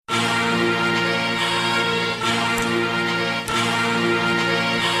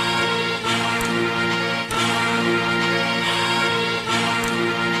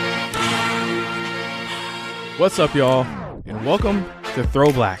What's up, y'all? And welcome to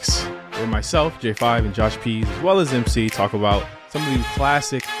ThrowBLKs, where myself, J5, and Josh Pease, as well as MC, talk about some of these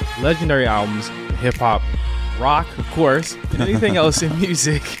classic, legendary albums in hip-hop, rock, of course, and anything else in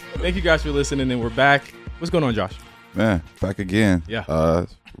music. Thank you guys for listening, and we're back. What's going on, Josh? Man, back again. Yeah.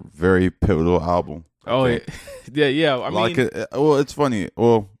 Very pivotal album. Oh, yeah. I mean, well, it's funny.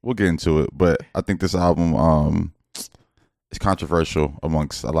 Well, we'll get into it, but I think this album is controversial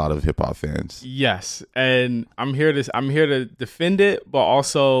amongst a lot of hip hop fans. Yes, and I'm here to defend it, but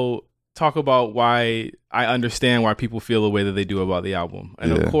also talk about why I understand why people feel the way that they do about the album.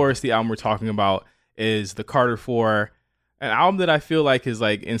 And of course, the album we're talking about is the Carter 4, an album that I feel like is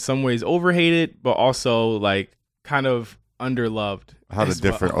like in some ways overhated, but also like kind of underloved. How the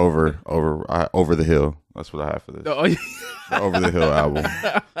different over the hill. That's what I have for this. Oh, yeah. The Over the Hill album.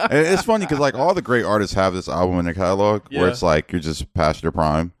 And it's funny because like all the great artists have this album in their catalog where it's like you're just past your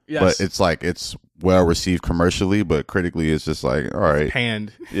prime, but it's like it's well received commercially, but critically it's just like all right,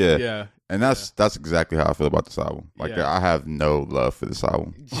 panned. Yeah. And that's exactly how I feel about this album. Like I have no love for this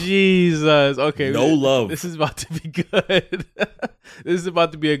album. Jesus. Okay. No love. This is about to be good. This is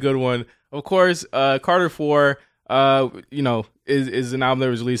about to be a good one. Of course, Carter 4, is an album that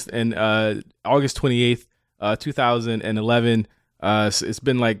was released in August 28th, 2011. It's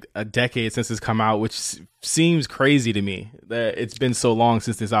been like a decade since it's come out, which seems crazy to me that it's been so long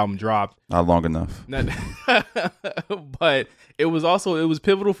since this album dropped. Not long enough. But it was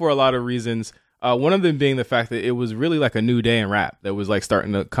pivotal for a lot of reasons. One of them being the fact that it was really like a new day in rap that was like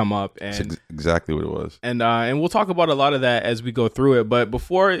starting to come up, and that's exactly what it was. And we'll talk about a lot of that as we go through it. But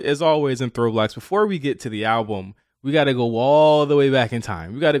before, as always in ThrowBLKs, before we get to the album, we got to go all the way back in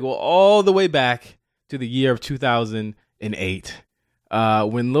time. We got to go all the way back to the year of 2008.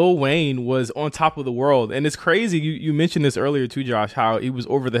 When Lil Wayne was on top of the world. And it's crazy. You mentioned this earlier too, Josh, how he was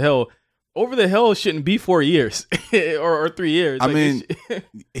over the hill. Over the hill shouldn't be 4 years or 3 years. I mean,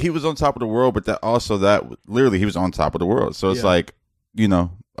 he was on top of the world, but that literally he was on top of the world. So it's like,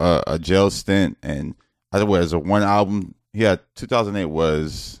 a jail stint. And I think as a one album, he had 2008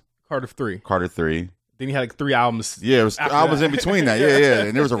 was Carter 3. Then he had like 3 albums. Yeah, it was albums in between that. Yeah.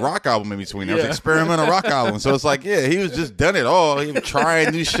 And there was a rock album in between. There was an experimental rock album. So it's like, he was just done it all. He was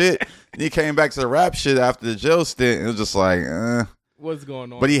trying new shit. And he came back to the rap shit after the jail stint. And it was just like, what's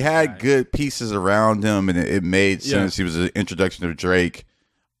going on? But he had good pieces around him, and it made sense. He was an introduction of Drake.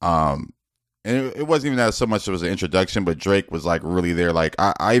 And it wasn't even that so much it was an introduction, but Drake was like really there. Like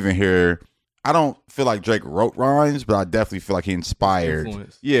I even hear, I don't feel like Drake wrote rhymes, but I definitely feel like he inspired.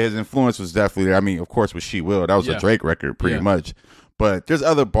 His influence was definitely there. I mean, of course, with She Will, that was a Drake record pretty much. But there's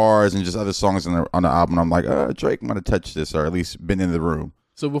other bars and just other songs on the album. I'm like, Drake might have touched this or at least been in the room.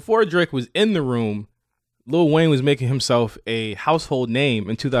 So before Drake was in the room, Lil Wayne was making himself a household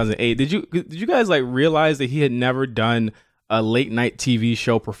name in 2008. Did you guys like realize that he had never done a late night TV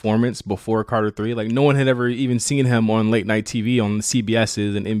show performance before Carter 3? Like no one had ever even seen him on late night TV on the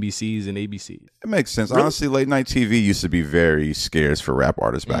CBS's and NBC's and ABC's. It makes sense. Really? Honestly, late night TV used to be very scarce for rap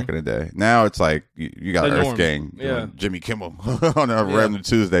artists back in the day. Now it's like you got Earth Gang, Jimmy Kimmel on a random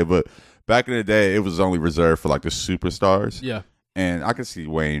Tuesday. But back in the day, it was only reserved for like the superstars. Yeah. And I could see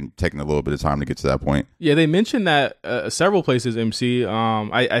Wayne taking a little bit of time to get to that point. Yeah, they mentioned that several places, MC.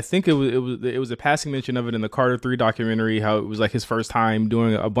 I think it was a passing mention of it in the Carter 3 documentary, how it was like his first time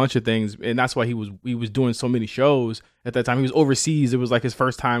doing a bunch of things, and that's why he was doing so many shows at that time. He was overseas. It was like his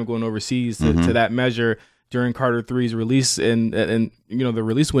first time going overseas to that measure during Carter 3's release and the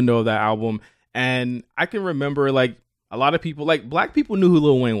release window of that album. And I can remember like a lot of people, like black people, knew who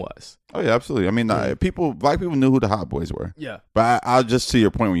Lil Wayne was. Oh yeah, absolutely. I mean, black people knew who the Hot Boys were. Yeah. But I just to your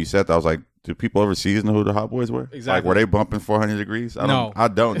point when you said that, I was like, do people overseas know who the Hot Boys were? Exactly. Like, were they bumping 400 Degrees? I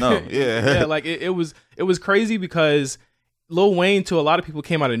don't know. Yeah. Yeah. Like it was crazy because Lil Wayne to a lot of people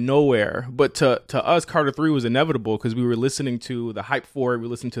came out of nowhere, but to us, Carter 3 was inevitable because we were listening to the hype for it. We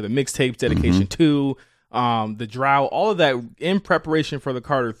listened to the mixtapes, Dedication 2, the Drought, all of that in preparation for the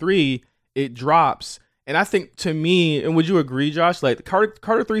Carter 3. It drops. And I think to me, and would you agree, Josh, like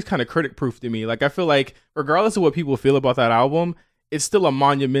Carter 3 is kind of critic proof to me. Like I feel like regardless of what people feel about that album, it's still a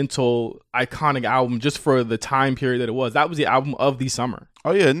monumental, iconic album just for the time period that it was. That was the album of the summer.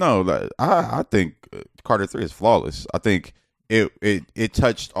 Oh yeah, no, I think Carter 3 is flawless. I think it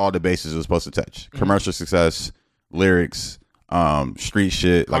touched all the bases it was supposed to touch. Commercial success, lyrics, street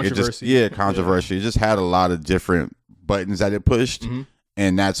shit, like it just controversy. It just had a lot of different buttons that it pushed.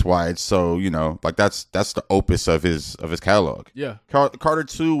 And that's why it's so, like that's the opus of his catalog. Yeah. Carter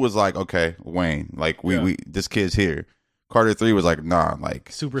 2 was like, okay, Wayne, like we this kid's here. Carter 3 was like, nah, like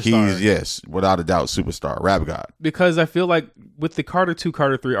superstar. He's without a doubt superstar, rap god. Because I feel like with the Carter 2,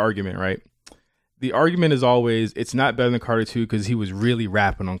 Carter 3 argument, right? the argument is always it's not better than Carter 2 because he was really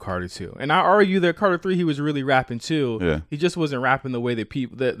rapping on Carter 2. And I argue that Carter 3 he was really rapping too. Yeah. He just wasn't rapping the way that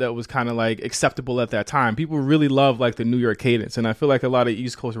people that was kind of like acceptable at that time. People really loved like the New York cadence, and I feel like a lot of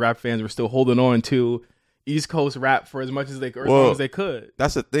East Coast rap fans were still holding on to East Coast rap for as much as they long as they could.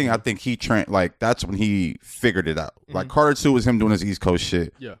 That's the thing. I think that's when he figured it out. Like Carter 2 was him doing his East Coast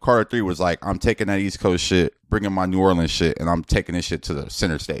shit. Yeah. Carter 3 was like, I'm taking that East Coast shit, bringing my New Orleans shit, and I'm taking this shit to the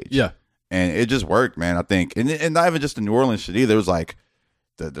center stage. Yeah. And it just worked, man. I think, and not even just the New Orleans shit either. It was like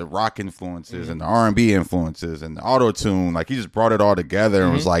the rock influences and the R&B influences and the auto tune. Like he just brought it all together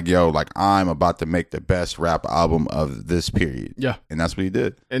and was like, "Yo, like I'm about to make the best rap album of this period." Yeah, and that's what he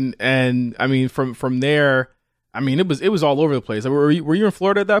did. And I mean, from there, I mean, it was all over the place. Were you in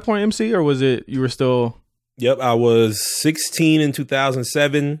Florida at that point, MC, or was it you were still? Yep, I was 16 in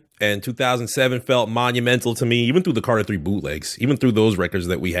 2007, and 2007 felt monumental to me, even through the Carter 3 bootlegs, even through those records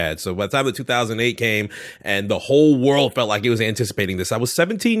that we had. So by the time that 2008 came and the whole world felt like it was anticipating this, I was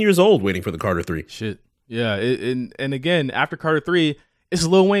 17 years old waiting for the Carter 3. Shit. Yeah, and again, after Carter 3, it's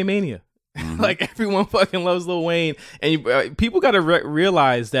Lil Wayne mania. Like everyone fucking loves Lil Wayne, and people got to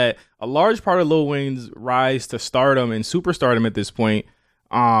realize that a large part of Lil Wayne's rise to stardom and superstardom at this point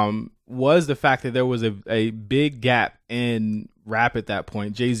was the fact that there was a big gap in rap at that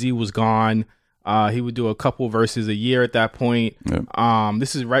point. Jay-Z was gone. He would do a couple verses a year at that point. Yep.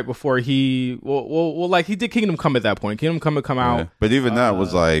 This is right before he did Kingdom Come at that point. Kingdom Come had come out. But even that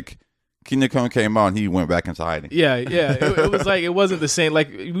was like Kingdom Come came out and he went back into hiding. Yeah. It was like it wasn't the same. Like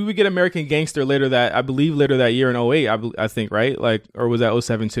we would get American Gangster later that year in 08, I think, right? Like, or was that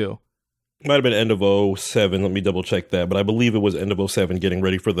 07 too? Might have been end of 07. Let me double check that. But I believe it was end of 07 getting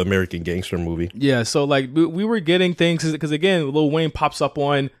ready for the American Gangster movie. Yeah. So like we were getting things because again, Lil Wayne pops up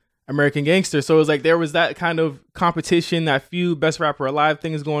on American Gangster. So it was like there was that kind of competition, that few best rapper alive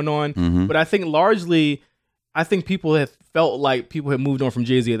things going on. But I think largely, people had felt like people had moved on from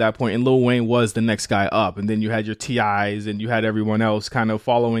Jay-Z at that point, and Lil Wayne was the next guy up. And then you had your T.I.s and you had everyone else kind of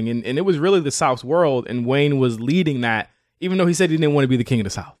following. And it was really the South's world, and Wayne was leading that, even though he said he didn't want to be the king of the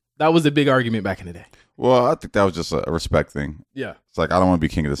South. That was the big argument back in the day. Well, I think that was just a respect thing. Yeah. It's like, I don't want to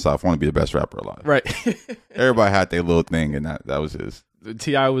be king of the South. I want to be the best rapper alive. Right. Everybody had their little thing, and that was his.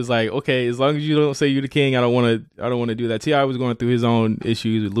 T.I. was like, okay, as long as you don't say you're the king, I don't want to do that. T.I. was going through his own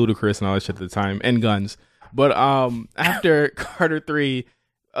issues with Ludacris and all that shit at the time, and guns. But after Carter 3,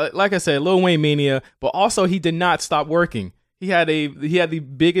 like I said, Lil Wayne mania, but also he did not stop working. He had the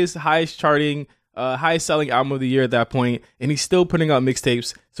biggest, highest charting, highest selling album of the year at that point, and he's still putting out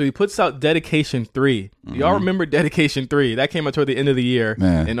mixtapes. So he puts out Dedication 3. Y'all remember Dedication 3? That came out toward the end of the year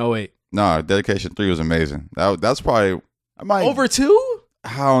in 08. No, Dedication 3 was amazing. That's probably over 2?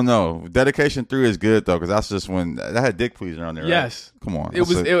 I don't know. Dedication 3 is good though, because that's just when that had Dick Pleaser on there. Yes, right? Come on,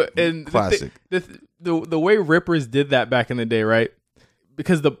 and classic. The way Rippers did that back in the day, right?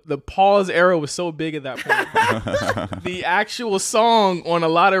 Because the pause era was so big at that point. The actual song on a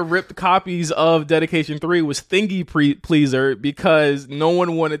lot of ripped copies of Dedication 3 was Thingy Pleaser because no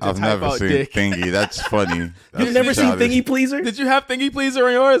one wanted to type out I've never seen Dick. Thingy. That's funny. You've never seen Thingy Pleaser? Did you have Thingy Pleaser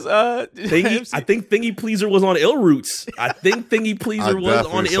on yours? I think Thingy Pleaser was on Ill Roots. I think Thingy Pleaser was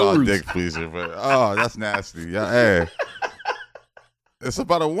on Ill Roots. Dick Pleaser, but that's nasty. Yeah, hey. It's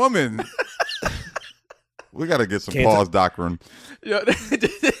about a woman. We got to get some pause doctrine. Yeah.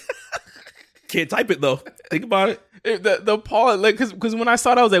 Can't type it though. Think about it. The pause, like, because when I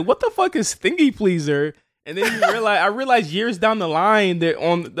saw it, I was like, "What the fuck is Thingy Pleaser?" And then I realized years down the line that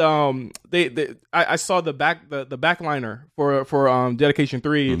on I saw the backliner for Dedication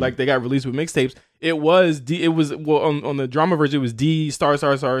 3, like they got released with mixtapes. It was on the drama version it was D star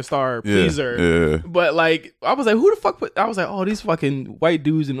Pleaser. Yeah. But like I was like, who the fuck put? I was like, oh, these fucking white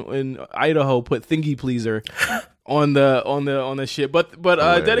dudes in Idaho put Thingy Pleaser on the shit. But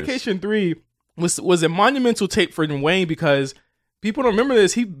Dedication 3 was a monumental tape for Wayne because people don't remember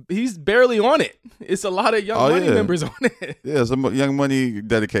this. He's barely on it. It's a lot of Young Money members on it. Yeah, it's a Young Money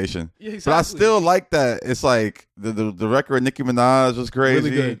dedication. Yeah, exactly. But I still like that. It's like the record of Nicki Minaj was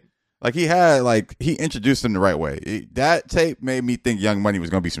crazy. Really good. Like he introduced him the right way. That tape made me think Young Money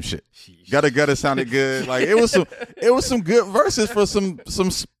was gonna be some shit. Gotta sounded good. Like it was some good verses for some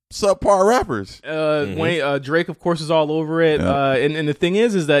subpar rappers. Wayne, Drake, of course, is all over it. Yeah. And the thing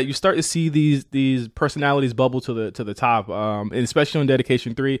is that you start to see these personalities bubble to the top. And especially on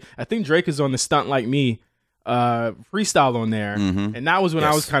Dedication 3, I think Drake is on the Stunt Like Me freestyle on there, and that was when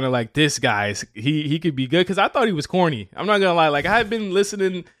I was kind of like, this guy's he could be good because I thought he was corny. I'm not gonna lie. Like I had been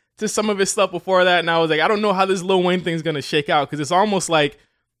listening to some of his stuff before that, and I was like, I don't know how this Lil Wayne thing's gonna shake out because it's almost like,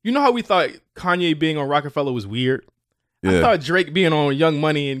 you know how we thought Kanye being on Rockefeller was weird. Yeah. I thought Drake being on Young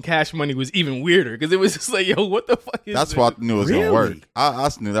Money and Cash Money was even weirder because it was just like, yo, what the fuck is That's this? why I knew it was gonna work. Really? I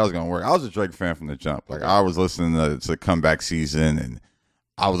knew that was gonna work. I was a Drake fan from the jump. Like I was listening to Comeback Season, and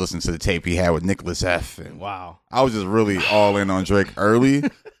I was listening to the tape he had with Nicholas F. And Wow. I was just really all in on Drake early.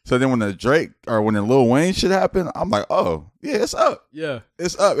 So then when the Lil Wayne shit happened, I'm like, oh yeah, it's up. Yeah.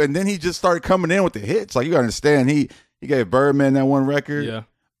 It's up. And then he just started coming in with the hits. Like you gotta understand, he gave Birdman that one record. Yeah.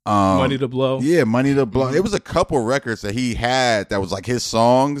 Money to Blow. Yeah, Money to Blow. It was a couple records that he had that was like his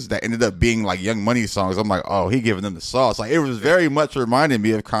songs that ended up being like Young Money songs. I'm like, oh, he giving them the sauce. Like it was very much reminding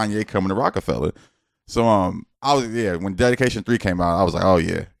me of Kanye coming to Rockefeller. So when Dedication 3 came out, I was like, oh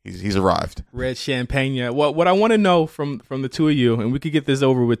yeah, he's arrived. Red Champagne. Yeah. What I want to know from the two of you, and we could get this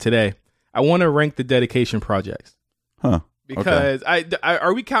over with today. I want to rank the Dedication projects. Huh. Because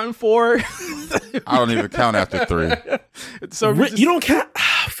are we counting 4? I don't even count after 3. So You don't count.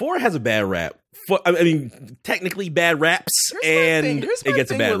 4 has a bad rap. I mean, technically bad raps, and it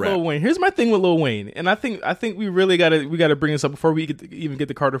gets a bad rap. Lil Wayne. Here's my thing with Lil Wayne, and I think we really gotta bring this up before we even get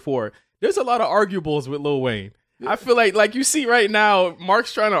to Carter 4. There's a lot of arguables with Lil Wayne. I feel like you see right now,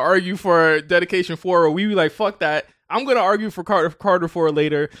 Mark's trying to argue for Dedication 4, or we be like, fuck that. I'm going to argue for Carter 4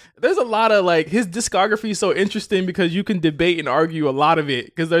 later. There's a lot of his discography is so interesting because you can debate and argue a lot of it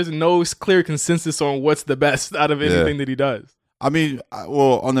because there's no clear consensus on what's the best out of anything that he does. I mean,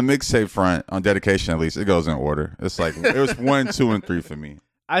 well, on the mixtape front, on Dedication at least, it goes in order. It's like it was 1, 2, and 3 for me.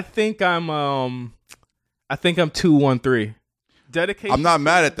 I think I'm 2, 1, 3. Dedication. I'm not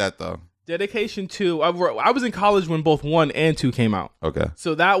mad at that though. Dedication 2. I was in college when both 1 and 2 came out. Okay.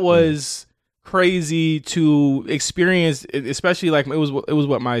 So that was crazy to experience, especially it was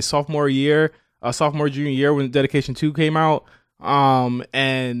what, my sophomore junior year when Dedication 2 came out,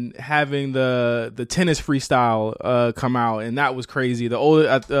 and having the tennis freestyle come out, and that was crazy. The old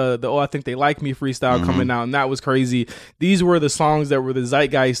I Think They Like Me freestyle coming out, and that was crazy. These were the songs that were the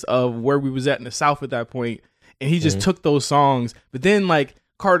zeitgeist of where we was at in the South at that point, and he just took those songs. But then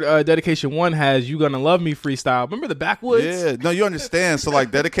Dedication 1 has You Gonna Love Me freestyle. Remember the Backwoods? Yeah, no, you understand. So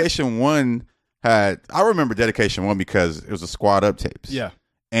Dedication 1 I remember Dedication 1 because it was a Squad Up tapes. Yeah.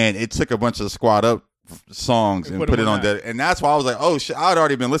 And it took a bunch of Squad Up songs and put it on that. And that's why I was like, oh shit, I'd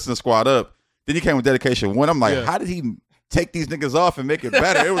already been listening to Squad Up. Then he came with Dedication 1. I'm like, how did he take these niggas off and make it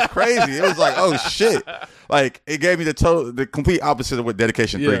better? It was crazy. It was like, oh shit. Like it gave me the complete opposite of what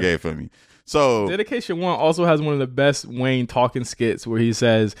Dedication 3 gave for me. So Dedication 1 also has one of the best Wayne talking skits where he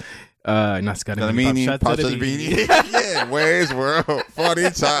says, not gonna mean pop shots beanie. Yeah, Wayne's World,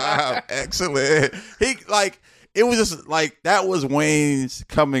 funny time, excellent. It was just that was Wayne's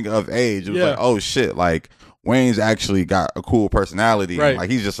coming of age. It was like, oh shit, Wayne's actually got a cool personality. Right.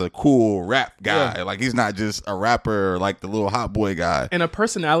 Like he's just a cool rap guy. Yeah. Like he's not just a rapper like the little hot boy guy. And a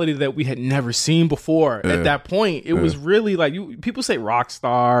personality that we had never seen before. At that point, it was really people say rock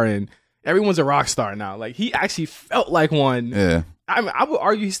star and everyone's a rock star now. Like he actually felt like one. Yeah. I would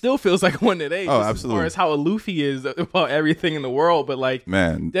argue he still feels like one today. Oh, absolutely. As far as how aloof he is about everything in the world, but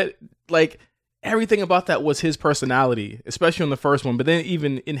everything about that was his personality, especially on the first one. But then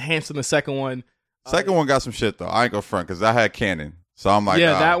even enhanced on the second one. Second one got some shit though. I ain't gonna front because I had Cannon, so I'm like,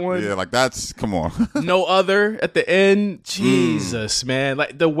 that one. Yeah, that's come on. No Other at the end. Jesus, man,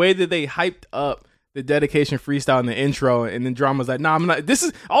 the way that they hyped up the Dedication freestyle in the intro, and then Drama's like, nah, I'm not. This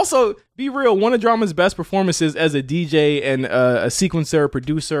is also, be real, one of Drama's best performances as a DJ and a sequencer,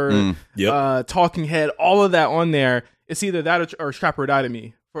 producer, talking head, all of that on there. It's either that or Strap or Die to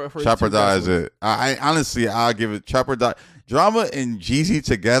Me. Trap or Die is it. I honestly, I'll give it Trap or Die. Drama and Jeezy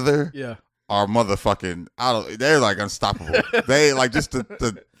together are motherfucking, they're unstoppable. They just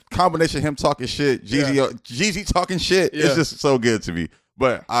the combination of him talking shit, Jeezy talking shit, is just so good to me.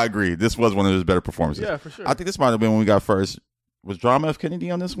 But I agree. This was one of his better performances. Yeah, for sure. I think this might have been when we got first. Was Drama F.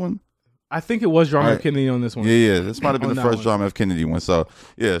 Kennedy on this one? I think it was Drama F. Kennedy on this one. Yeah. This might have been the first Drama F. Kennedy one. So,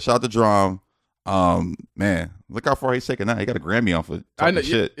 yeah, shout out to Drum. Man, look how far he's taken now. He got a Grammy off of talking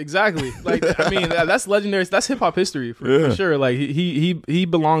shit. Exactly. That's legendary. That's hip-hop history for sure. He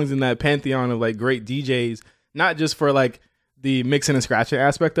belongs in that pantheon of, great DJs, not just for, the mixing and scratching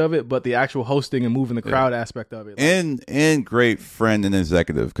aspect of it, but the actual hosting and moving the crowd aspect of it. And great friend and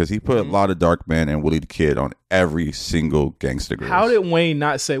executive, because he put a lot of Dark Man and Willie the Kid on every single Gangsta Grills. How did Wayne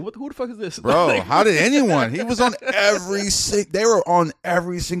not say, who the fuck is this? Bro, how did anyone? He was on they were on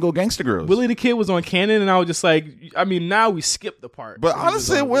every single Gangsta Grills. Willie the Kid was on Canon, and I was just now we skipped the part. But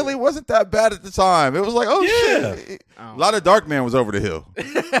honestly, Willie wasn't that bad at the time. It was like, shit. A lot of Dark Man was over the hill.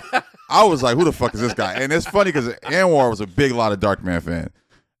 I was like, who the fuck is this guy? And it's funny because Anwar was a big Lot of Dark Man fan.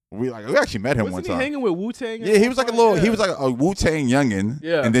 We actually met him Wasn't one he time. hanging with Wu-Tang? Yeah, he was like he was like a Wu-Tang youngin.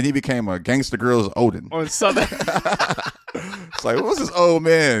 Yeah. And then he became a Gangsta Grillz Odin. On Southern. It's like, what's this old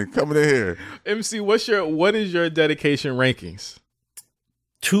man coming in here? MC, what is your dedication rankings?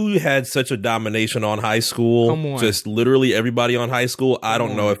 2 had such a domination on high school. Come on. Just literally everybody on high school. I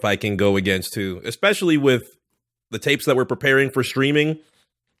don't know if I can go against 2, especially with the tapes that we're preparing for streaming.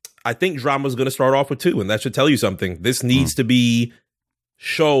 I think Drama's going to start off with 2, and that should tell you something. This needs to be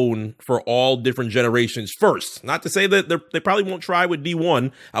shown for all different generations first. Not to say that they probably won't try with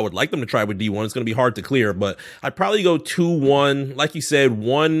D1. I would like them to try with D1. It's going to be hard to clear, but I'd probably go 2-1. Like you said,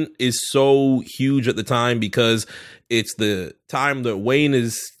 1 is so huge at the time because it's the time that Wayne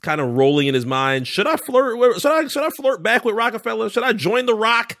is kind of rolling in his mind. Should I flirt? Should I flirt back with Rockefeller? Should I join the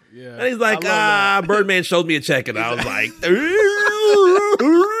Rock? Yeah. And he's like, Birdman showed me a check, and I was like,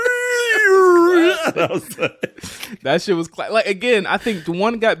 that shit was like, again, I think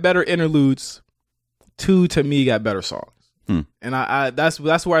 1 got better interludes, 2 to me got better songs. And I that's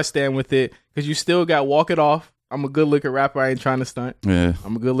where I stand with it, because you still got Walk It Off. I'm a good looking rapper, I ain't trying to stunt. Yeah.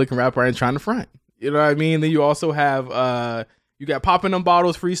 I'm a good looking rapper, I ain't trying to front. You know what I mean? Then you also have you got Popping Them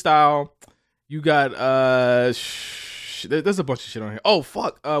Bottles freestyle. You got there's a bunch of shit on here. Oh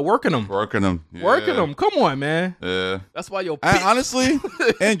fuck, Working Them. Yeah. Working Them. Come on, man. Yeah. That's why honestly,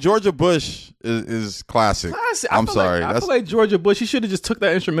 and Georgia Bush is classic. I'm sorry. I feel like Georgia Bush, he should have just took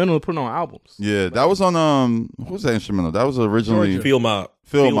that instrumental and put it on albums. Yeah, that was on what was that instrumental? That was originally Phil Mob.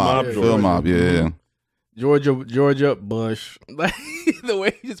 Yeah. Georgia Bush. Like the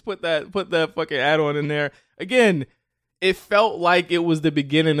way he just put that fucking add-on in there. Again, it felt like it was the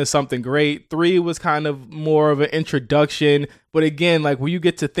beginning of something great. 3 was kind of more of an introduction. But again, like when you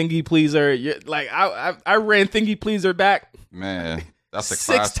get to Thingy Pleaser, like I ran Thingy Pleaser back. Man, that's a 6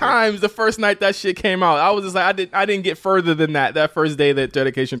 classic. times the first night that shit came out. I was just like, I didn't get further than that first day that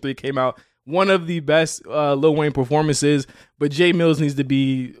Dedication 3 came out. One of the best Lil Wayne performances, but Jay Mills needs to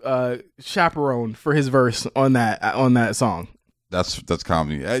be chaperone for his verse on that song. That's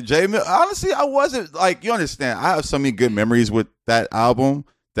comedy. Jay Mills, honestly, I wasn't like, you understand, I have so many good memories with that album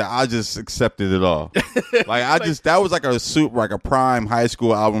that I just accepted it all. That was like a prime high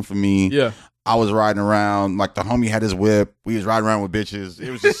school album for me. Yeah. I was riding around, like the homie had his whip. We was riding around with bitches.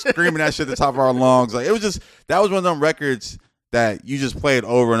 It was just screaming that shit at the top of our lungs. Like that was one of them records that you just play it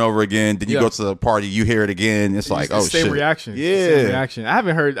over and over again. Then you go to the party, you hear it again. It's like, oh shit. Same reaction. Yeah. Same reaction. I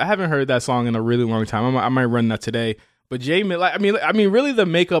haven't heard that song in a really long time. I might run that today. But Jay, like, I mean, really the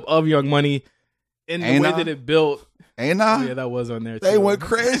makeup of Young Money and the way that it built. Ain't I? Oh, yeah, that was on there too. They went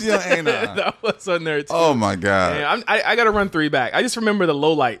crazy on Ain't I? That was on there too. Oh my god. Man, I got to run 3 back. I just remember the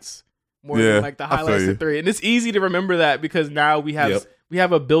lowlights more than like the highlights of 3, and it's easy to remember that because now we have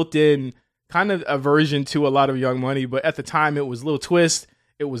a built-in kind of aversion to a lot of Young Money. But at the time, it was Lil Twist,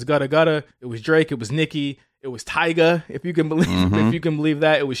 it was Gutta Gutta, it was Drake, it was Nicki, it was Tyga. If you can believe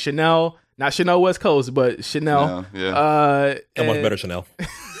that, it was Chanel. Not Chanel West Coast, but Chanel. Yeah. And much better Chanel.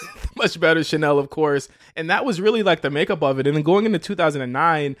 Much better Chanel, of course. And that was really like the makeup of it. And then going into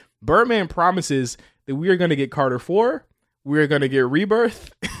 2009, Birdman promises that we are going to get Carter 4. We are going to get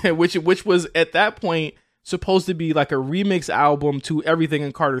Rebirth, which was at that point supposed to be like a remix album to everything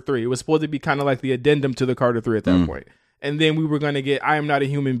in Carter 3. It was supposed to be kind of like the addendum to the Carter 3 at that point. And then we were going to get I Am Not a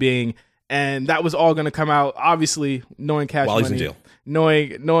Human Being. And that was all going to come out, obviously, knowing Cash while Money, he's in jail.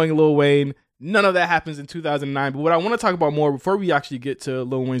 knowing Lil Wayne. None of that happens in 2009. But what I want to talk about more before we actually get to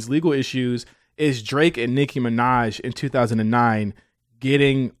Lil Wayne's legal issues is Drake and Nicki Minaj in 2009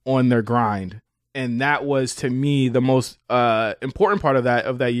 getting on their grind. And that was, to me, the most important part of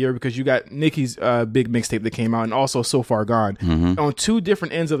that year, because you got Nicki's big mixtape that came out and also So Far Gone on 2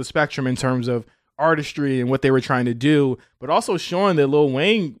 different ends of the spectrum in terms of artistry and what they were trying to do, but also showing that Lil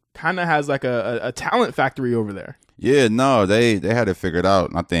Wayne kind of has like a talent factory over there. Yeah, no, they had it figured out.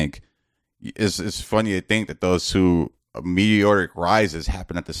 And I think it's funny to think that those 2 meteoric rises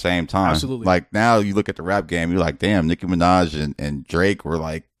happen at the same time. Absolutely. Like now you look at the rap game, you're like, damn, Nicki Minaj and Drake were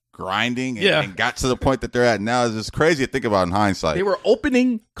like grinding and got to the point that they're at now. It's just crazy to think about in hindsight. They were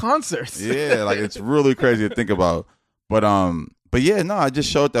opening concerts. Yeah, like it's really crazy to think about. But yeah, no, it just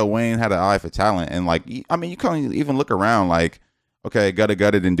showed that Wayne had an eye for talent. And like, I mean, you can't even look around like, okay, Gutta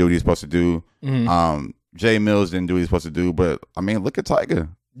Gutta didn't do what he's supposed to do. Jay Mills didn't do what he's supposed to do. But I mean, look at Tyga.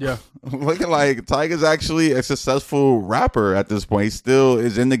 Yeah. Looking like Tyga's actually a successful rapper at this point. He still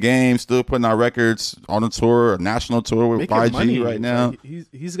is in the game, still putting out records on a tour, a national tour with Making 5G money right now. Like,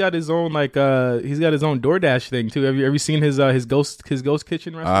 he's got his own he's got his own DoorDash thing too. Have you seen his Ghost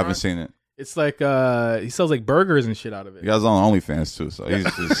Kitchen restaurant? I haven't seen it. It's like he sells like burgers and shit out of it. He got his own OnlyFans too, so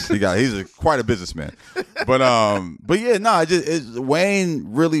he's quite a businessman. But yeah, no, Wayne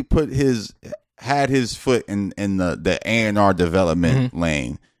really had his foot in the A&R development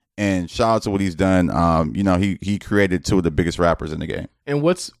lane. And shout out to what he's done. He created two of the biggest rappers in the game. And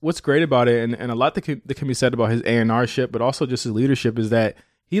what's great about it, and a lot that can be said about his A&R shit, but also just his leadership, is that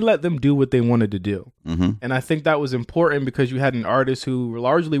he let them do what they wanted to do. Mm-hmm. And I think that was important because you had an artist who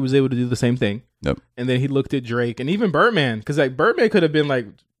largely was able to do the same thing. Yep. And then he looked at Drake and even Birdman, because like Birdman could have been like,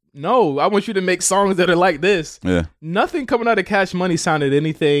 no, I want you to make songs that are like this. Yeah. Nothing coming out of Cash Money sounded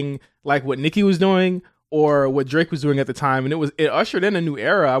anything like what Nicki was doing or what Drake was doing at the time. And it ushered in a new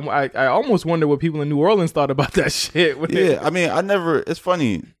era. I almost wonder what people in New Orleans thought about that shit. Yeah, I mean, it's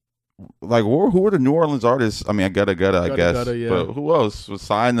funny. Like, who were the New Orleans artists? I mean, I guess. Gutta, yeah. But who else was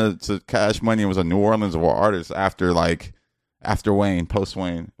signed to Cash Money and was a New Orleans artist after Wayne, post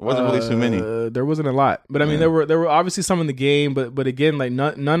Wayne? It wasn't really too many. There wasn't a lot, but I mean, there were obviously some in the game, but again, like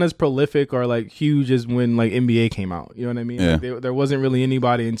none as prolific or like huge as when like NBA came out. You know what I mean? Yeah. Like, there wasn't really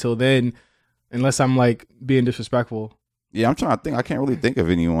anybody until then, unless I'm like being disrespectful. Yeah, I'm trying to think. I can't really think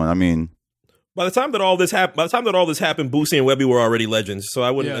of anyone. I mean. By the time that all this happened, Boosie and Webby were already legends. So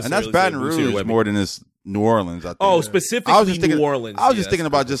I wouldn't necessarily. And that's Baton Rouge more than this New Orleans. I think. Oh, specifically New Orleans. I was just thinking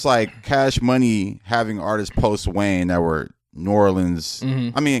about just like Cash Money having artists post Wayne that were New Orleans.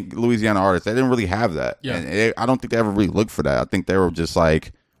 Mm-hmm. I mean, Louisiana artists. They didn't really have that. Yeah. And I don't think they ever really looked for that. I think they were just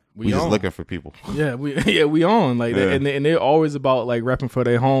like we just looking for people. Yeah, we own like and they're always about like repping for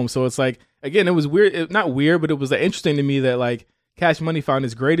their home. So it's like, again, it was weird. Not weird, but it was interesting to me that like Cash Money found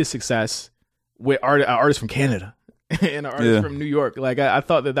his greatest success with artists from Canada and an artist from New York. Like I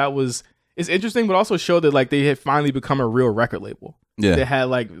thought it's interesting, but also showed that like they had finally become a real record label. Yeah, they had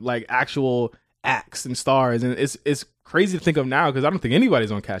like actual acts and stars, and it's crazy to think of now because I don't think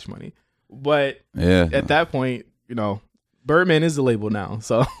anybody's on Cash Money. But at that point, Birdman is the label now.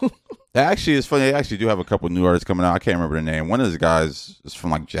 So actually, it's funny. They actually do have a couple new artists coming out. I can't remember the name. One of those guys is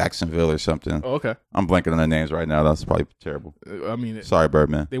from like Jacksonville or something. Oh, okay. I'm blanking on the names right now. That's probably terrible. I mean, sorry,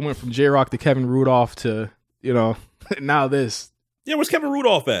 Birdman. They went from J-Rock to Kevin Rudolph to now this. Yeah, where's Kevin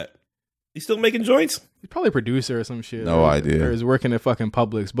Rudolph at? He's still making joints? He's probably a producer or some shit. No idea. Or he's working at fucking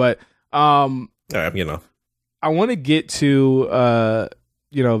Publix. But I want to get to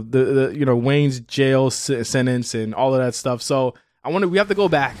the Wayne's jail sentence and all of that stuff. So we have to go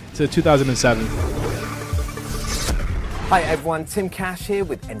back to 2007. Hi everyone, Tim Cash here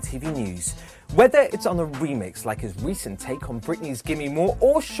with MTV News. Whether it's on a remix like his recent take on Britney's Gimme More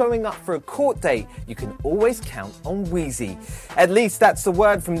or showing up for a court date, you can always count on Weezy. At least that's the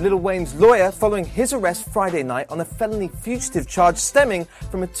word from Lil Wayne's lawyer following his arrest Friday night on a felony fugitive charge stemming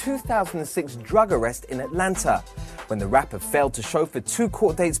from a 2006 drug arrest in Atlanta. When the rapper failed to show for 2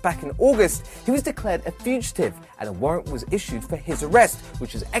 court dates back in August, he was declared a fugitive and a warrant was issued for his arrest,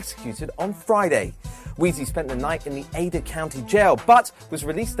 which was executed on Friday. Weezy spent the night in the Ada County Jail, but was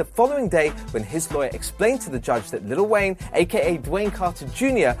released the following day when his lawyer explained to the judge that Lil Wayne, aka Dwayne Carter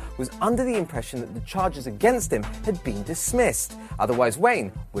Jr., was under the impression that the charges against him had been dismissed. Otherwise,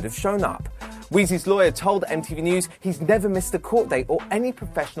 Wayne would have shown up. Weezy's lawyer told MTV News he's never missed a court date or any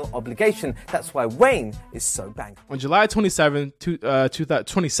professional obligation. That's why Wayne is so bankable. On July 22nd,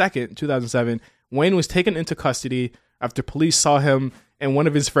 2007, Wayne was taken into custody after police saw him and one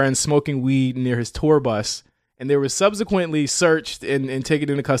of his friends smoking weed near his tour bus. And they were subsequently searched and taken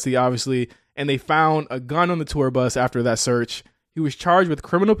into custody, obviously, and they found a gun on the tour bus after that search. He was charged with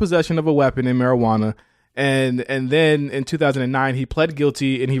criminal possession of a weapon and marijuana. And then in 2009, he pled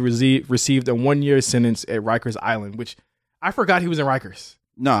guilty and he received a 1-year sentence at Rikers Island, which I forgot he was in Rikers.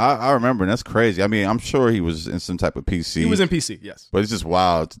 No, I remember, and that's crazy. I mean, I'm sure he was in some type of PC. He was in PC, yes. But it's just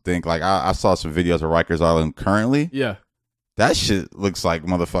wild to think. Like, I saw some videos of Rikers Island currently. Yeah. That shit looks like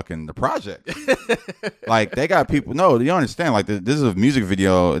motherfucking The Project. Like, they got people. No, you understand. Like, this is a music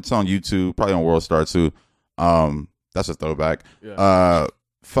video. It's on YouTube, probably on World Star too. That's a throwback. Yeah.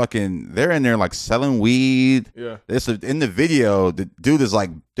 Fucking, they're in there like selling weed. Yeah. In the video, the dude is like,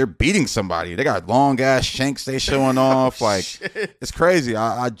 they're beating somebody. They got long ass shanks they showing off. Like, shit. It's crazy.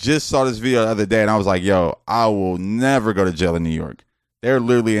 I just saw this video the other day and I was like, yo, I will never go to jail in New York. They're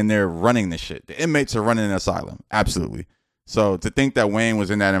literally in there running the shit. The inmates are running an asylum. Absolutely. So to think that Wayne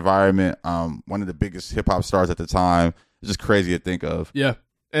was in that environment, one of the biggest hip hop stars at the time, it's just crazy to think of. Yeah.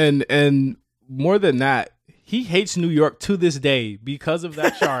 And more than that, he hates New York to this day because of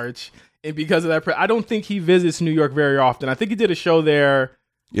that charge and because of that. I don't think he visits New York very often. I think he did a show there.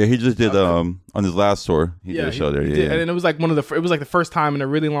 Yeah, he just did on his last tour. He did a show there. Yeah, and it was like it was like the first time in a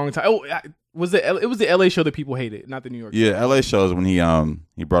really long time. Oh, It was the LA show that people hated, not the New York show. Yeah, LA shows when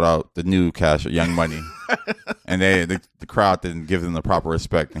he brought out the new Cash Young Money, and the crowd didn't give him the proper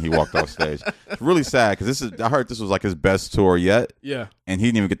respect, and he walked off stage. It's really sad because I heard this was like his best tour yet. Yeah, and he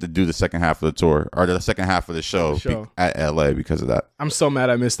didn't even get to do the second half of the tour or the second half of the show. At LA because of that. I'm so mad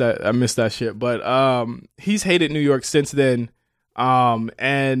I missed that shit. But he's hated New York since then.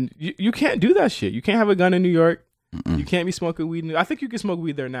 And you can't do that shit. You can't have a gun in New York. Mm-mm. You can't be smoking weed. I think you can smoke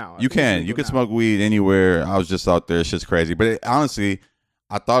weed there now. You can smoke weed anywhere. I was just out there. It's just crazy. But honestly,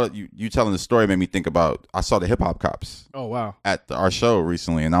 I thought you telling the story made me think about. I saw the hip hop cops. Oh wow! At our show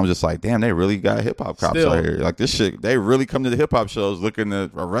recently, and I was just like, damn, they really got hip hop cops out here. Like this shit, they really come to the hip hop shows looking to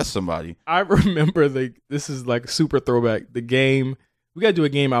arrest somebody. I remember this is like super throwback. The Game. We gotta do a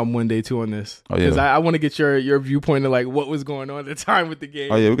Game album one day too on this. Oh yeah, because I want to get your viewpoint of like what was going on at the time with the Game.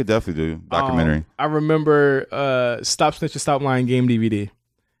 Oh yeah, we could definitely do documentary. I remember Stop Snitch and Stop Lying Game DVD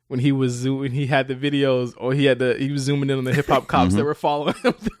when he had the videos, or he was zooming in on the hip hop cops that were following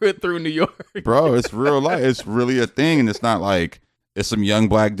him through New York. Bro, it's real life. It's really a thing, and it's not like it's some young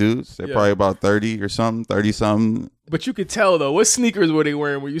black dudes. They're probably about 30 or something, 30 something. But you could tell though. What sneakers were they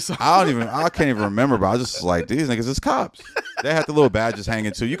wearing when you saw? I can't even remember. But I was just like, these niggas is cops. They had the little badges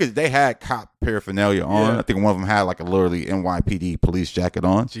hanging too. They had cop paraphernalia on. Yeah. I think one of them had like a literally NYPD police jacket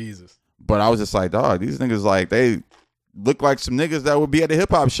on. Jesus. But I was just like, dog, these niggas like they look like some niggas that would be at a hip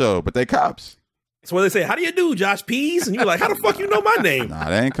hop show, but they cops. That's what they say. How do you do, Josh Pease? And you're like, how the fuck you know my name? Nah,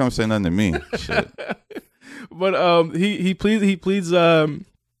 they ain't come say nothing to me. Shit. But he pleads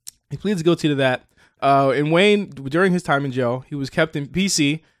guilty to that. And Wayne, during his time in jail, he was kept in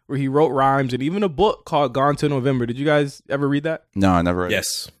PC where he wrote rhymes and even a book called Gone to November. Did you guys ever read that? No, I never read it.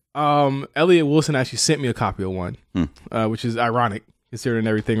 Yes. Elliot Wilson actually sent me a copy of one, which is ironic considering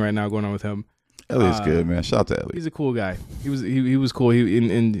everything right now going on with him. Elliot's good, man. Shout out to Elliot. He's a cool guy. He was cool.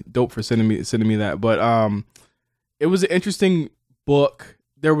 He dope for sending me that. But it was an interesting book.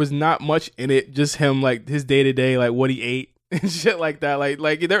 There was not much in it, just him like his day to day, like what he ate and shit like that.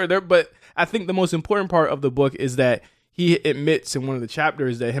 Like there. But I think the most important part of the book is that he admits in one of the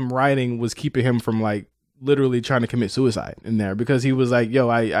chapters that him writing was keeping him from like literally trying to commit suicide in there, because he was like, yo,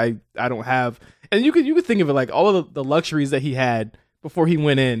 I don't have, and you could think of it like all of the luxuries that he had before he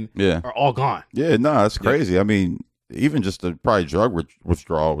went in are all gone. Yeah, no, that's crazy. I mean, even just the probably drug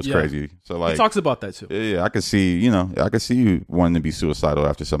withdrawal was crazy. So like, he talks about that too. Yeah, I could see, you wanting to be suicidal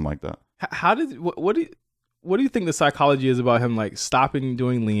after something like that. What do you think the psychology is about him like stopping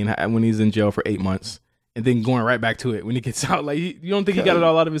doing lean when he's in jail for 8 months and then going right back to it when he gets out? Like, you don't think he got it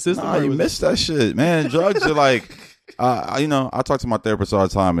all out of his system? Nah, you missed that shit, man. Drugs are like, I talk to my therapist all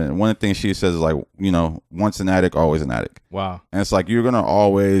the time, and one of the things she says is like, once an addict, always an addict. Wow. And it's like, you're going to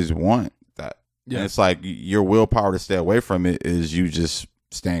always want that. Yeah. And it's like your willpower to stay away from it is you just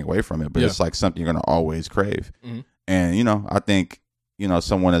staying away from it. But it's like something you're going to always crave. Mm-hmm. And, I think,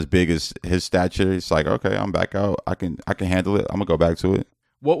 someone as big as his stature, it's like, okay, I'm back out. I can handle it. I'm going to go back to it.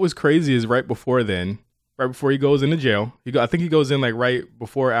 What was crazy is right before he goes into jail, I think he goes in like right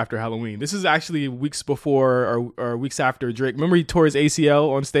before or after Halloween. This is actually weeks before or weeks after Drake. Remember he tore his ACL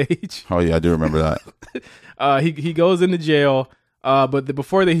on stage? Oh, yeah, I do remember that. He goes into jail, but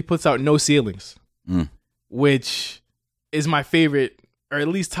before that he puts out No Ceilings, which is my favorite, or at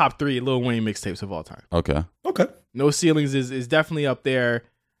least top 3 Lil Wayne mixtapes of all time. Okay. No Ceilings is definitely up there.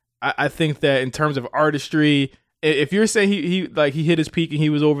 I think that in terms of artistry, if you're saying he hit his peak and he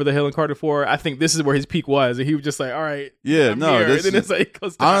was over the hill in Carter 4, I think this is where his peak was, and he was just like, all right, yeah, this and then it's like it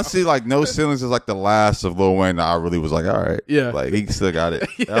goes down. Honestly, like No Ceilings is like the last of Lil Wayne that I really was like, all right, yeah, like he still got it.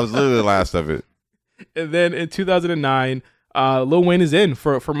 Yeah. That was literally the last of it. And then in 2009, Lil Wayne is in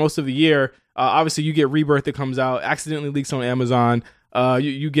for most of the year. Obviously, you get Rebirth that comes out, accidentally leaks on Amazon.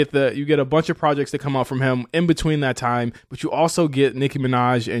 You get a bunch of projects that come out from him in between that time, but you also get Nicki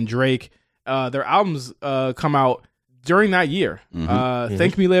Minaj and Drake. Their albums come out during that year.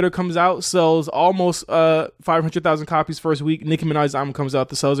 Thank Me Later comes out, sells almost 500,000 copies first week. Nicki Minaj's album comes out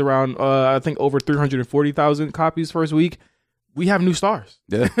that sells around I think over 340,000 copies first week. We have new stars.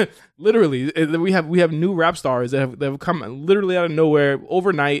 Yeah, literally, we have new rap stars that have come literally out of nowhere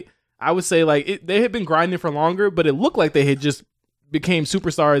overnight. I would say like they had been grinding for longer, but it looked like they had just became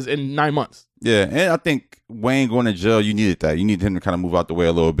superstars in 9 months. Yeah, and I think Wayne going to jail, you needed that. You needed him to kind of move out the way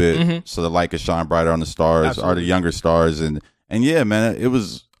a little bit so the light could shine brighter on the stars, or the younger stars. And yeah, man, it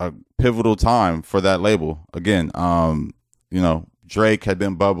was a pivotal time for that label. Again, Drake had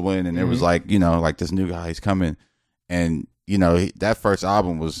been bubbling, and it was like, like this new guy, he's coming. And, that first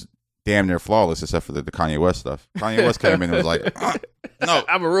album was damn near flawless except for the Kanye West stuff. Kanye West came in and was like, no,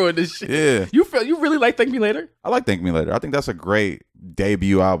 I'm gonna ruin this shit. Yeah. You really like Thank Me Later? I like Thank Me Later. I think that's a great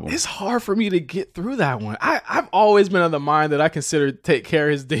debut album. It's hard for me to get through that one. I've always been of the mind that I consider Take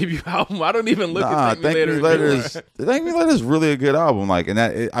Care his debut album. I don't even look at Thank Me Later. Thank Me Later is really a good album. Like, and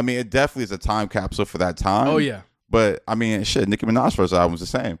it definitely is a time capsule for that time. Oh yeah. But I mean, shit, Nicki Minaj's first album was the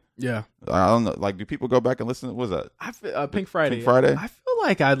same. Yeah. I don't know. Like, do people go back and listen? What was that? Pink Friday. Pink Friday. I feel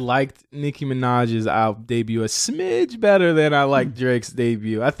like I liked Nicki Minaj's album debut a smidge better than I liked Drake's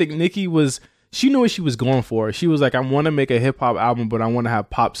debut. I think Nicki she knew what she was going for. She was like, I want to make a hip hop album, but I want to have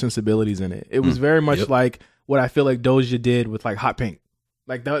pop sensibilities in it. It was very much like what I feel like Doja did with like Hot Pink.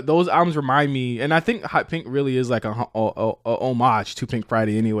 Like those albums remind me, and I think Hot Pink really is like a homage to Pink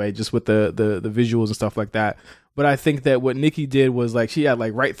Friday anyway, just with the visuals and stuff like that. But I think that what Nicki did was like she had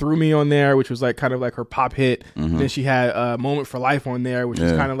like Right Through Me on there, which was like kind of like her pop hit. Mm-hmm. Then she had Moment for Life on there, which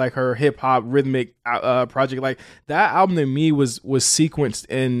was kind of like her hip hop rhythmic project. Like that album to me was sequenced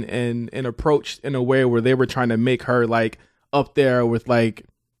and approached in a way where they were trying to make her like up there with like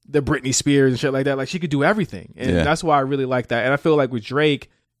the Britney Spears and shit like that. Like she could do everything, and that's why I really like that. And I feel like with Drake,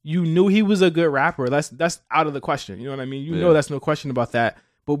 you knew he was a good rapper. That's out of the question. You know what I mean? You know that's no question about that.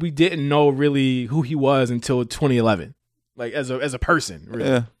 But we didn't know really who he was until 2011, like as a person. Really.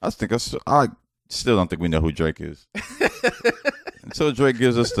 Yeah, I still don't think we know who Drake is. Until Drake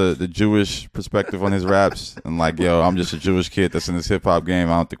gives us the Jewish perspective on his raps, and like, yo, I'm just a Jewish kid that's in this hip hop game.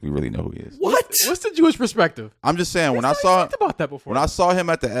 I don't think we really know who he is. What? What's the Jewish perspective? I'm just saying when I saw him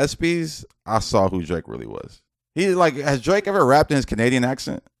at the ESPYs, I saw who Drake really was. He like, has Drake ever rapped in his Canadian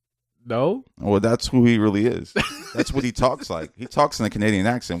accent? No. Well, that's who he really is. That's what he talks like. He talks in a Canadian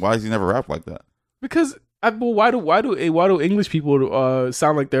accent. Why does he never rap like that? Because why do English people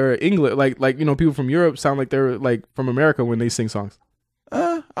sound like they're English? Like you know, people from Europe sound like they're like from America when they sing songs.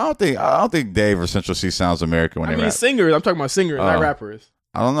 I don't think Dave or Central C sounds American when they rap. Singers. I'm talking about singers, not rappers.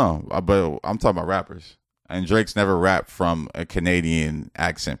 I don't know, but I'm talking about rappers. And Drake's never rapped from a Canadian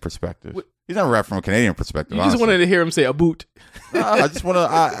accent perspective. He's never rapped from a Canadian perspective. You just wanted to hear him say a boot. I just want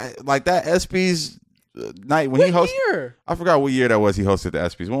to like that ESPYs night when he hosted. Year? I forgot what year that was. He hosted the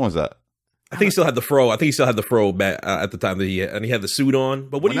ESPYs. When was that? I think he still had the fro. Back at the time that he had the suit on.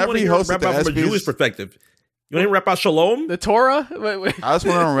 But what do you want to rap about from a Jewish perspective? You want to rap about Shalom, the Torah? I just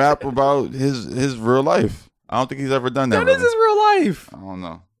want to rap about his real life. I don't think he's ever done that. That is his real life. I don't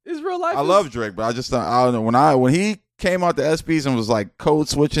know. His real life. I love Drake, but I don't know. When he came out the ESPYs and was like code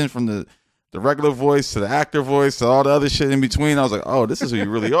switching from the regular voice to the actor voice to all the other shit in between, I was like, oh, this is who you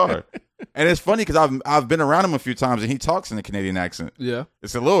really are. And it's funny because I've been around him a few times and he talks in a Canadian accent. Yeah,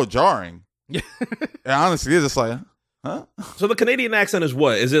 it's a little jarring. Yeah, and honestly, it's just like, huh? So the Canadian accent is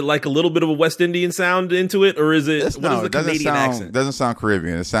what? Is it like a little bit of a West Indian sound into it, or is it? What is the Canadian accent? It doesn't sound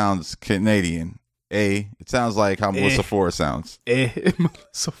Caribbean. It sounds Canadian. It sounds like how Melissa Ford sounds.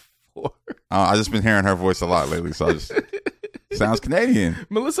 Melissa Ford. I just been hearing her voice a lot lately, so I just. Sounds Canadian.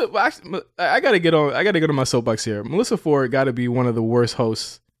 Melissa, actually, I gotta get on my soapbox here. Melissa Ford got to be one of the worst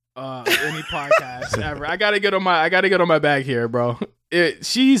hosts any podcast ever. I gotta get on my bag here, bro.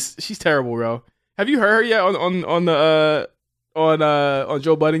 She's terrible, bro. Have you heard her yet on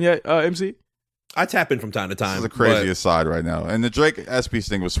Joe Budden yet, MC? I tap in from time to time. This is the craziest side right now. And the Drake ESPYs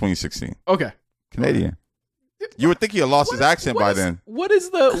thing was 2016. Okay, Canadian. You would think he had lost his accent by then. What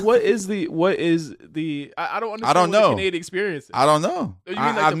is the? I don't understand. I don't know. The Canadian experience. I don't know.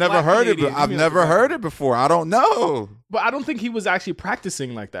 I've never heard it. I've never heard it before. I don't know. But I don't think he was actually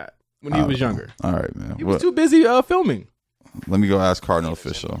practicing like that when he was younger. All right, man. He was too busy filming. Let me go ask Cardinal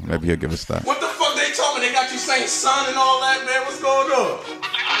Official. Maybe he'll give us that. What the fuck they told me? They got you saying son and all that, man. What's going on?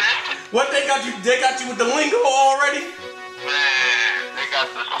 What they got you? They got you with the lingo already? Man, they got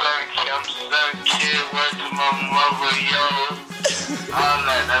the son kid, word to my mother, yo. All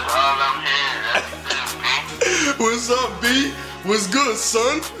that, that's all I'm hearing. That's it, B. What's up, B? What's good,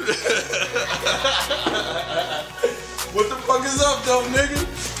 son? What the fuck is up, though, nigga?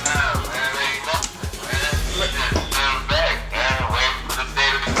 Nah, man, ain't nothing, man. You just sit back, man. Wait for the day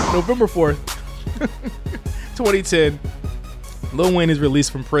to be November 4th, 2010, Lil Wayne is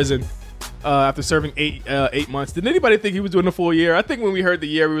released from prison. After serving 8 months. Did anybody think he was doing a full year? I think when we heard the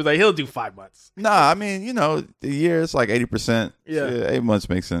year, we was like, he'll do 5 months. Nah, I mean, you know, the year is like 80%. Yeah, 8 months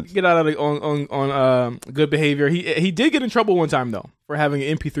makes sense. Get out of on good behavior. He did get in trouble one time though for having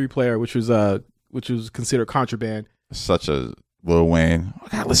an MP3 player, which was considered contraband. Such a Lil Wayne. I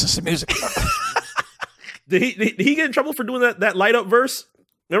gotta listen to music. Did he get in trouble for doing that light up verse?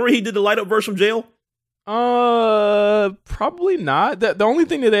 Remember he did the light up verse from jail? Probably not. The only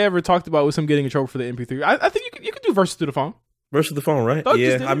thing that they ever talked about was him getting in trouble for the MP3. I think you could do verses through the phone. Versus the Phone, right? Thug yeah,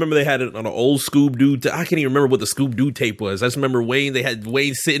 just did I it. remember they had it on an old Scoob-Doo. I can't even remember what the Scoob-Doo tape was. I just remember Wayne. They had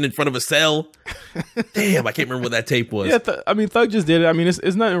Wayne sitting in front of a cell. Damn, I can't remember what that tape was. Yeah, Thug just did it. I mean,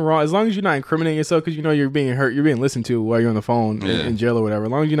 it's nothing wrong as long as you're not incriminating yourself because you know you're being hurt, you're being listened to while you're on the phone in jail or whatever.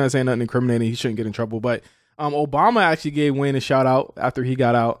 As long as you're not saying nothing incriminating, he shouldn't get in trouble. But Obama actually gave Wayne a shout out after he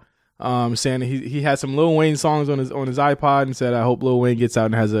got out, saying he had some Lil Wayne songs on his iPod and said, "I hope Lil Wayne gets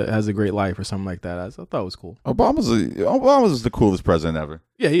out and has a great life" or something like that. I thought it was cool. Obama's the coolest president ever.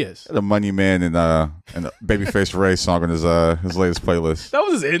 Yeah, he is. The Money Man and Babyface Ray song on his latest playlist. That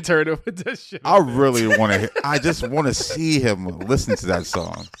was his intern with that shit. I really want to. I just want to see him listen to that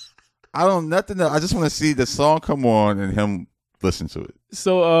song. I just want to see the song come on and him listen to it.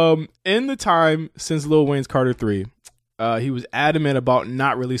 So, in the time since Lil Wayne's Carter 3, he was adamant about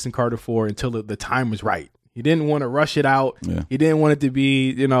not releasing Carter 4 until the time was right. He didn't want to rush it out. Yeah. He didn't want it to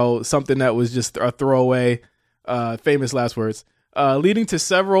be, something that was just a throwaway, famous last words, leading to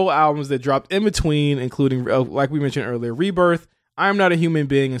several albums that dropped in between, including, like we mentioned earlier, Rebirth, I Am Not a Human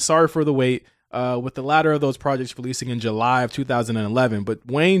Being, and Sorry for the Wait, with the latter of those projects releasing in July of 2011. But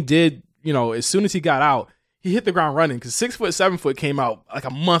Wayne did, as soon as he got out, he hit the ground running because 6 Foot, 7 Foot came out like a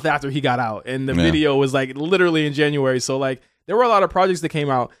month after he got out, and the video was like literally in January. So like there were a lot of projects that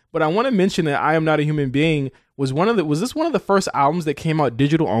came out, but I want to mention that I Am Not a Human Being was this one of the first albums that came out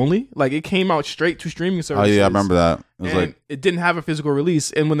digital only? Like it came out straight to streaming services. Oh yeah, I remember that. It was it didn't have a physical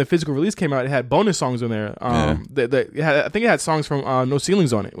release, and when the physical release came out, it had bonus songs on there. I think it had songs from No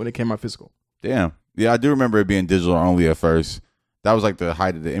Ceilings on it when it came out physical. Damn. Yeah, I do remember it being digital only at first. That was like the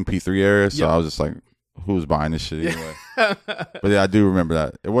height of the MP3 era, so I was just like, who's buying this shit anyway? But yeah, I do remember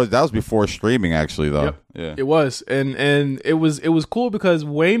that. That was before streaming actually though. Yep. Yeah. It was. And it was cool because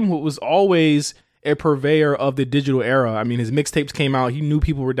Wayne was always a purveyor of the digital era. I mean, his mixtapes came out, he knew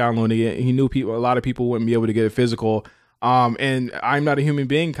people were downloading it. He knew a lot of people wouldn't be able to get it physical. And I'm Not a Human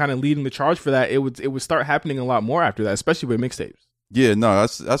Being kind of leading the charge for that. It would start happening a lot more after that, especially with mixtapes. Yeah, no,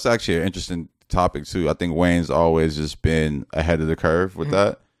 that's actually an interesting topic too. I think Wayne's always just been ahead of the curve with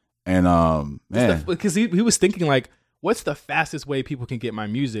that. And man, because he was thinking like, what's the fastest way people can get my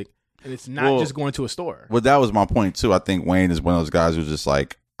music, and it's not just going to a store. Well, that was my point too. I think Wayne is one of those guys who's just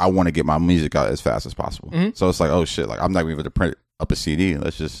like, I want to get my music out as fast as possible. So it's like, oh shit, like I'm not even able to print up a CD.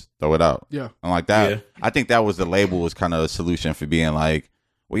 Let's just throw it out. Yeah, and like that. Yeah. I think that was the label was kind of a solution for being like,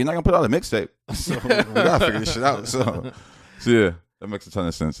 well, you're not gonna put out a mixtape, so we gotta figure this shit out. So yeah. That makes a ton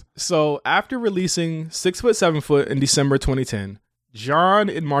of sense. So after releasing 6 Foot, 7 Foot in December 2010, John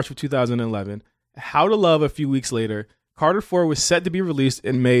in March of 2011, How to Love a few weeks later, Carter 4 was set to be released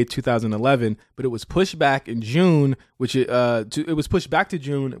in May 2011, but it was pushed back in June, it was pushed back to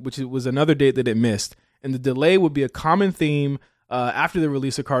June, which was another date that it missed. And the delay would be a common theme after the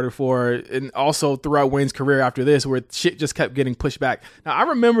release of Carter 4 and also throughout Wayne's career after this, where shit just kept getting pushed back. Now, I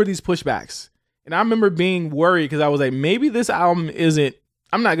remember these pushbacks. And I remember being worried because I was like, maybe this album isn't,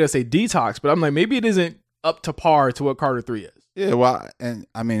 I'm not going to say detox, but I'm like, maybe it isn't up to par to what Carter 3 is. Yeah, well, and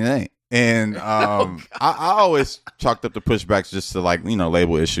I mean, it ain't. And I always chalked up the pushbacks just to like,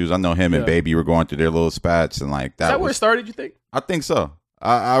 label issues. I know him and Baby were going through their little spats and like that. Is that where it started, you think? I think so.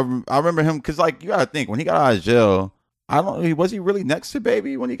 I remember him because like, you got to think, when he got out of jail, was he really next to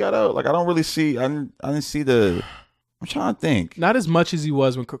Baby when he got out? Like, I didn't see the... I'm trying to think. Not as much as he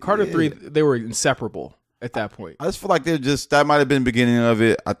was when Carter 3, they were inseparable at that point. I just feel like that might have been the beginning of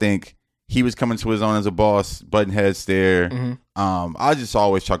it. I think he was coming to his own as a boss, button heads there. I just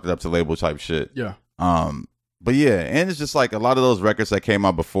always chalked it up to label type shit. Yeah. But yeah, and it's just like a lot of those records that came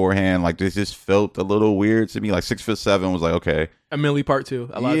out beforehand, like they just felt a little weird to me. Like 6 Foot 7 was like, okay. A Millie Part 2.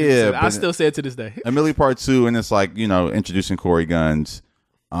 A lot of people say I still say it to this day. A Millie Part 2, and it's like, introducing Corey Guns.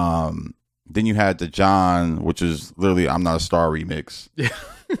 Then you had the John, which is literally "I'm Not a Star" remix,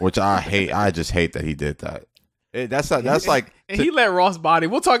 which I hate. I just hate that he did that. That's like he let Ross body.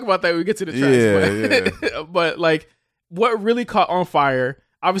 We'll talk about that when we get to the tracks. Yeah. But like, what really caught on fire?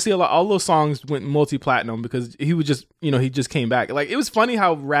 Obviously, all those songs went multi-platinum because he was just, he just came back. Like, it was funny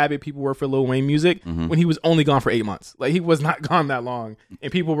how rabid people were for Lil Wayne music when he was only gone for 8 months. Like, he was not gone that long,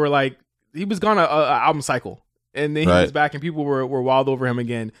 and people were like, he was gone a album cycle, and then he was back, and people were wild over him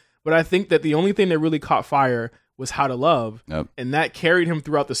again. But I think that the only thing that really caught fire was How to Love. Yep. And that carried him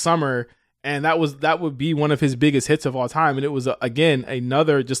throughout the summer. And that would be one of his biggest hits of all time. And it was, again,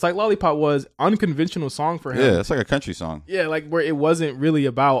 another, just like Lollipop was, unconventional song for him. Yeah, it's like a country song. Yeah, like where it wasn't really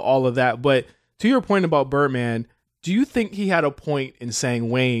about all of that. But to your point about Birdman, do you think he had a point in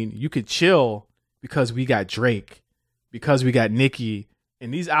saying, Wayne, you could chill because we got Drake, because we got Nicki,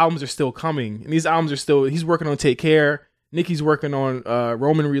 and these albums are still coming. And these albums are still, he's working on Take Care. Nicki's working on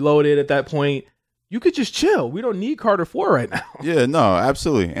Roman Reloaded at that point. you could just chill. We don't need Carter 4 right now. Yeah, no,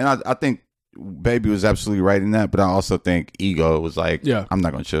 absolutely. And I think Baby was absolutely right in that, but I also think Ego was like, I'm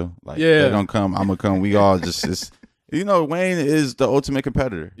not going to chill. Like, they're going to come, I'm going to come. We all just, Wayne is the ultimate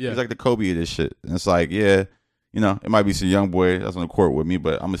competitor. Yeah. He's like the Kobe of this shit. And it's like, it might be some young boy that's on the court with me,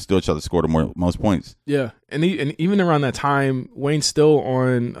 but I'm going to still try to score the most points. Yeah. And even around that time, Wayne's still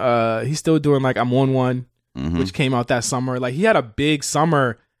on, he's still doing like I'm on one, which came out that summer. Like he had a big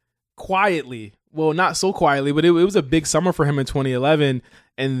summer quietly. Well, not so quietly, but it was a big summer for him in 2011.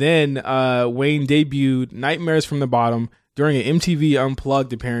 And then Wayne debuted Nightmares from the Bottom during an MTV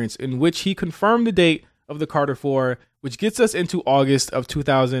Unplugged appearance in which he confirmed the date of the Carter 4, which gets us into August of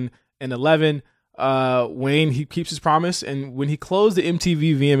 2011. Wayne, he keeps his promise. And when he closed the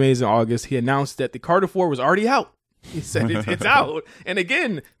MTV VMAs in August, he announced that the Carter 4 was already out. He said it's out. And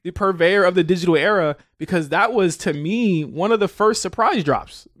again, the purveyor of the digital era, because that was, to me, one of the first surprise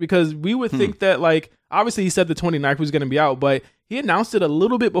drops. Because we would think that, like, obviously he said the 29th was going to be out, but he announced it a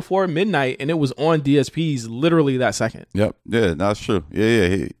little bit before midnight, and it was on DSPs literally that second. Yep. Yeah, that's true.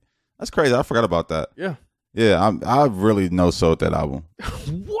 Yeah. That's crazy. I forgot about that. Yeah. Yeah, I really no-sold that album.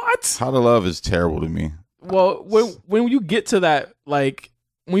 What? How to Love is terrible to me. Well, when you get to that, like,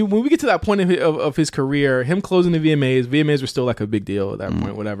 when we get to that point of his career, him closing the VMAs were still like a big deal at that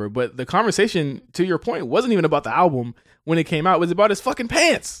point, whatever. But the conversation, to your point, wasn't even about the album when it came out. It was about his fucking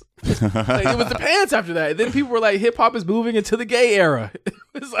pants. Like, it was the pants after that. And then people were like, hip hop is moving into the gay era. It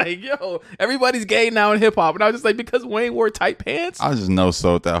was like, yo, everybody's gay now in hip hop. And I was just like, because Wayne wore tight pants? I just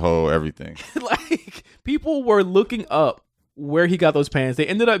no-sold that whole everything. Like, people were looking up where he got those pants. They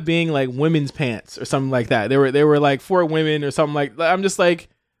ended up being like women's pants or something like that. They were like for women or something like that. I'm just like,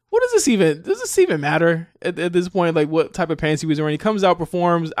 does this even matter at this point? Like what type of pants he was wearing? He comes out,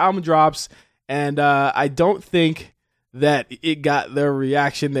 performs, album drops, and I don't think that it got the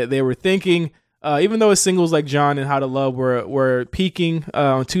reaction that they were thinking. Even though his singles like John and How to Love were peaking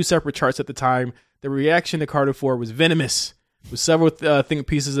on two separate charts at the time, the reaction to Carter 4 was venomous, with several think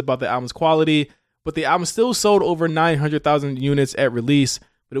pieces about the album's quality. But the album still sold over 900,000 units at release,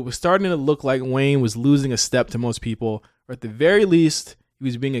 but it was starting to look like Wayne was losing a step to most people, or at the very least, he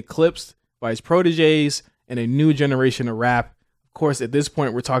was being eclipsed by his proteges and a new generation of rap. Of course, at this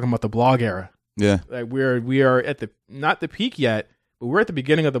point, we're talking about the blog era. Yeah. Like we are at not the peak yet, but we're at the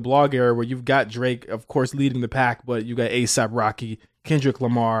beginning of the blog era where you've got Drake, of course, leading the pack, but you got A$AP Rocky, Kendrick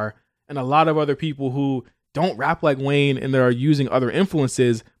Lamar, and a lot of other people who don't rap like Wayne and that are using other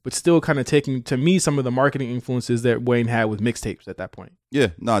influences, but still kind of taking, to me, some of the marketing influences that Wayne had with mixtapes at that point. Yeah,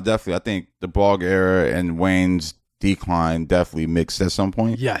 no, definitely. I think the blog era and Wayne's decline definitely mixed at some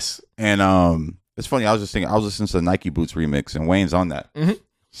point. Yes. And it's funny, I was listening to the Nike Boots remix and Wayne's on that.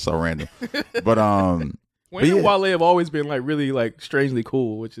 So random. But Wayne and Wale have always been like really like strangely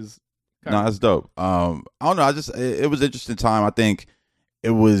cool, which is that's dope. I don't know, it was an interesting time. I think it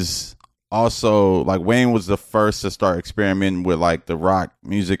was also like Wayne was the first to start experimenting with like the rock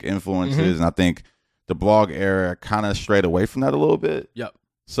music influences, and I think the blog era kind of strayed away from that a little bit. Yep.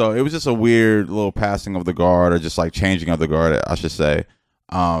 So it was just a weird little passing of the guard, or just like changing of the guard, I should say.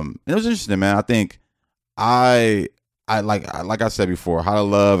 And it was interesting, man. I think I like I said before, How to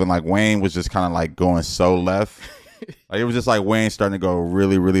Love and like Wayne was just kind of like going so left. Like it was just like Wayne starting to go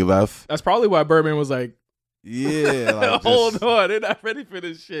really, really left. That's probably why Birdman was like, yeah, like hold on, they're not ready for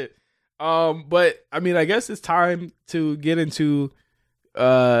this shit. But I mean, I guess it's time to get into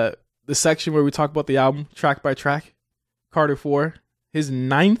the section where we talk about the album track by track. Carter 4, his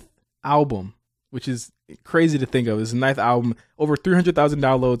 9th album, which is crazy to think of. His 9th album, over 300,000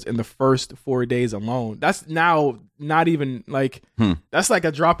 downloads in the first 4 days alone. That's now not even like, that's like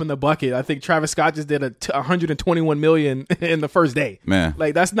a drop in the bucket. I think Travis Scott just did 121 million in the first day. Man.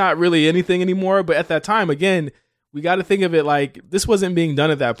 Like that's not really anything anymore. But at that time, again, we got to think of it like this wasn't being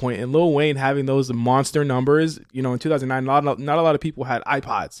done at that point. And Lil Wayne having those monster numbers, you know, in 2009, not a lot of people had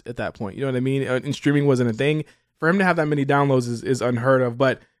iPods at that point. You know what I mean? And streaming wasn't a thing. For him to have that many downloads is unheard of.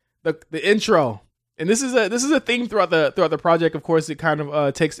 But the intro, and this is a theme throughout the project. Of course, it kind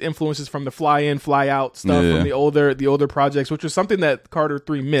of takes influences from the fly in, fly out stuff from the older projects, which was something that Carter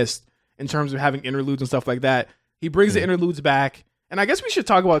 3 missed in terms of having interludes and stuff like that. He brings the interludes back, and I guess we should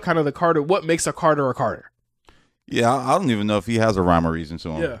talk about kind of the Carter. What makes a Carter a Carter? Yeah, I don't even know if he has a rhyme or reason to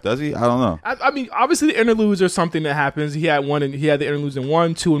him. Yeah. Does he? I don't know. I mean, obviously the interludes are something that happens. He had the interludes in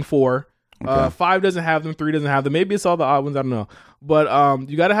 1, 2, and 4. Okay. 5 doesn't have them. 3 doesn't have them. Maybe it's all the odd ones. I don't know. But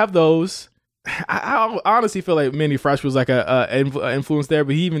you got to have those. I honestly feel like Manny Fresh was like a influence there,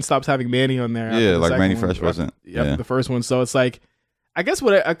 but he even stops having Manny on there. Yeah, like Manny Fresh wasn't. Yeah, the first one. So it's like, I guess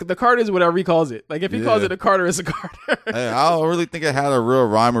the Carter is whatever he calls it. Like if he calls it a Carter, it's a Carter. Hey, I don't really think it had a real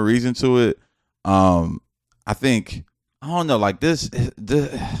rhyme or reason to it. I think I don't know, like this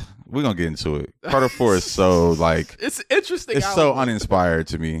we're gonna get into it. Carter 4 is so like it's interesting. It's so uninspired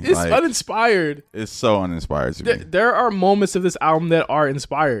to me. It's like, uninspired. It's so uninspired to me. There are moments of this album that are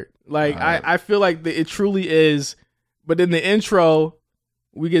inspired. Like I feel like it truly is. But in the intro,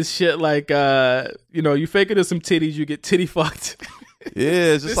 we get shit like you faking us some titties, you get titty fucked.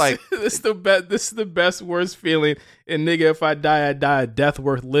 Yeah, it's just this is the best worst feeling. And nigga, if I die a death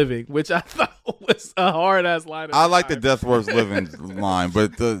worth living, which I thought was a hard ass line. I like the death worth living line,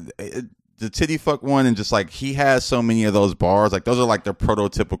 but the titty fuck one, and just like he has so many of those bars, like those are like the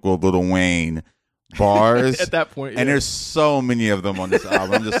prototypical Lil Wayne bars at that point, and there's so many of them on this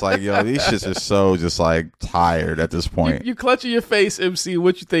album. I'm just like, yo, these shits are so just like tired at this point. You clutching your face, MC.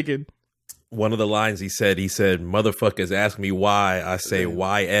 What you thinking? One of the lines he said, motherfuckers ask me why, I say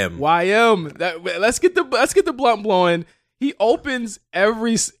YM. YM. Let's get the blunt blowing. He opens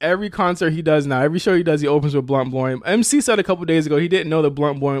every concert he does now. Every show he does, he opens with blunt blowing. MC said a couple days ago he didn't know that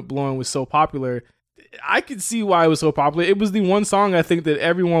blunt blowing was so popular. I could see why it was so popular. It was the one song I think that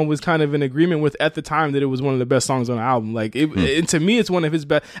everyone was kind of in agreement with at the time that it was one of the best songs on the album. Like, and to me, it's one of his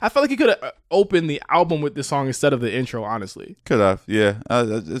best. I felt like he could have opened the album with this song instead of the intro, honestly. Could have, yeah.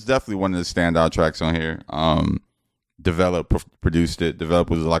 It's definitely one of the standout tracks on here. Develop produced it. Develop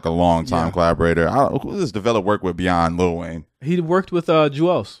was like a long time collaborator. Who does Develop work with beyond Lil Wayne? He worked with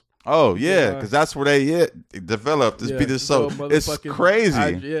Jewels. Oh yeah, because that's where they developed this beat. Is so it's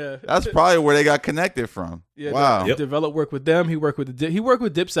crazy. That's probably where they got connected from. Yeah, wow. Develop work with them. He worked with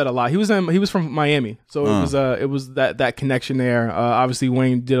Dipset a lot. He was from Miami, so it was that connection there. Obviously,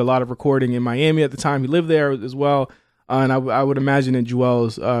 Wayne did a lot of recording in Miami at the time. He lived there as well, and I would imagine that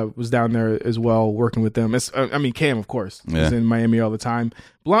Jewels was down there as well working with them. Cam, of course, was in Miami all the time.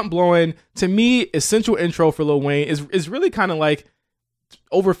 Blunt blowing, to me, essential intro for Lil Wayne is really kind of like.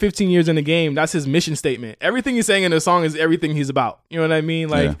 Over 15 years in the game, that's his mission statement. Everything he's saying in the song is everything he's about. You know what I mean?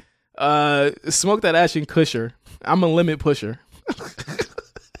 Like, smoke that ash and cusher. I'm a limit pusher.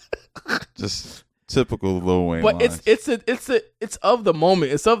 Just typical Lil Wayne. But lines. it's of the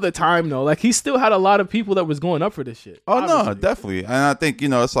moment. It's of the time though. Like he still had a lot of people that was going up for this shit. Oh obviously. No, definitely. And I think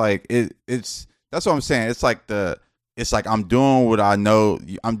it's like it's that's what I'm saying. It's like I'm doing what I know.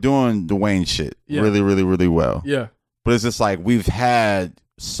 I'm doing the Wayne shit really, really, really well. Yeah. But it's just like we've had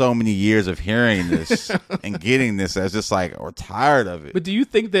so many years of hearing this and getting this. It's just like we're tired of it. But do you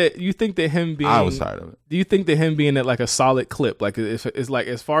think that him being? I was tired of it. Do you think that him being at like a solid clip, like it's like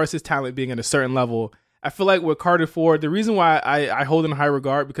as far as his talent being at a certain level? I feel like with Carter 4, the reason why I hold in high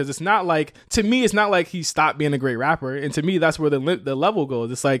regard because it's not like to me it's not like he stopped being a great rapper, and to me that's where the level goes.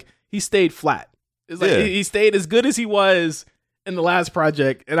 It's like he stayed flat. It's like he stayed as good as he was in the last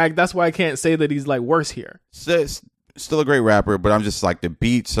project, and that's why I can't say that he's like worse here. Still a great rapper, but I'm just like the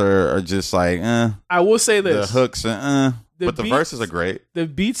beats are just like I will say this. The hooks but the verses are great. The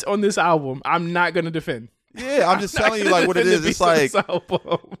beats on this album I'm not gonna defend. Yeah, I'm just telling you like what it is. It's like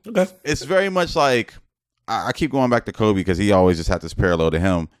it's very much like I keep going back to Kobe because he always just had this parallel to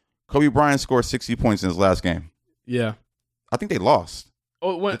him. Kobe Bryant scored 60 points in his last game. Yeah. I think they lost.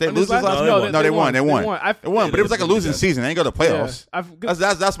 Oh, did they lose his last game? No, they won. They won, but it was like a losing season. They didn't go to playoffs.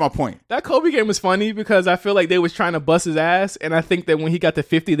 Yeah. That's my point. That Kobe game was funny because I feel like they was trying to bust his ass, and I think that when he got to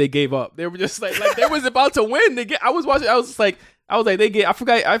 50, they gave up. They were just like they was about to win. I was watching. I was like they get. I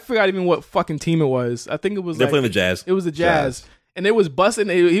forgot even what fucking team it was. I think it was. They're playing the Jazz. It was the Jazz, and they was busting.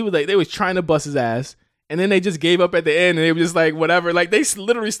 He was like they was trying to bust his ass. And then they just gave up at the end, and they were just like, whatever. Like, they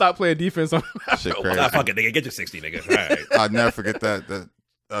literally stopped playing defense on him. Shit crazy. Fuck it, nigga. Get your 60, nigga. All right. I'll never forget that.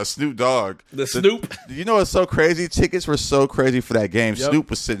 Snoop Dogg. Snoop. You know what's so crazy? Tickets were so crazy for that game. Yep. Snoop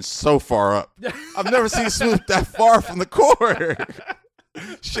was sitting so far up. I've never seen Snoop that far from the court.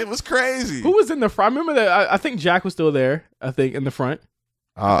 Shit was crazy. Who was in the front? I remember that. I think Jack was still there, I think, in the front.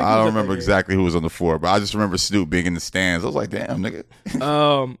 I don't remember exactly who was on the floor, but I just remember Snoop being in the stands. I was like, damn, nigga.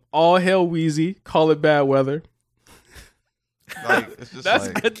 All hail Weezy. Call it bad weather. Like, it's just that's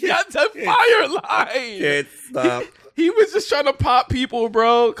a fire line. Can't stop. He was just trying to pop people,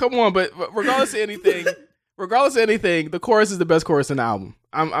 bro. Come on, but regardless of anything, the chorus is the best chorus in the album.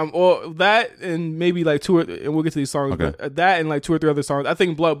 That and maybe like and we'll get to these songs. Okay. But that and like 2 or 3 other songs. I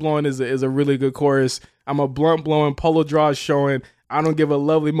think Blunt Blowing is a really good chorus. I'm a blunt blowing, polo draws showing. I don't give a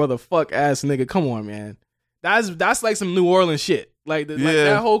lovely motherfuck ass nigga. Come on, man. That's like some New Orleans shit. Like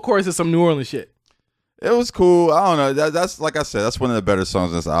that whole chorus is some New Orleans shit. It was cool. I don't know. That's like I said. That's one of the better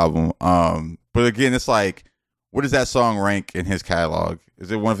songs in this album. But again, it's like, where does that song rank in his catalog?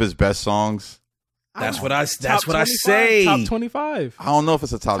 Is it one of his best songs? That's what I say. Top 25. I don't know if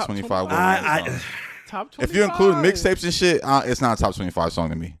it's a top 25. Top 25. If you include mixtapes and shit, it's not a top 25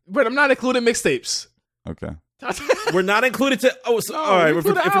 song to me. But I'm not including mixtapes. Okay. We're not included to. Oh, so, No, all right. If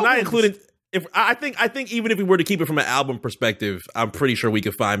include we're not albums. including, I think even if we were to keep it from an album perspective, I'm pretty sure we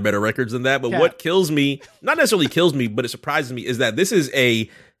could find better records than that. But what kills me, not necessarily kills me, but it surprises me, is that this is a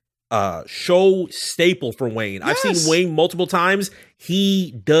show staple for Wayne. Yes. I've seen Wayne multiple times.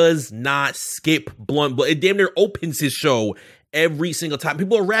 He does not skip Blunt Blowing. It damn near opens his show every single time.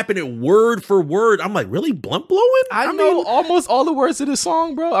 People are rapping it word for word. I'm like, really? Blunt Blowing? I know almost all the words to this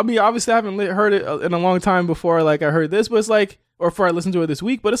song, bro. I mean, obviously I haven't heard it in a long time before like I heard this, but it's like, or before I listened to it this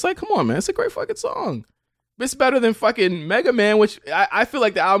week, but it's like, come on, man. It's a great fucking song. It's better than fucking Mega Man, which I feel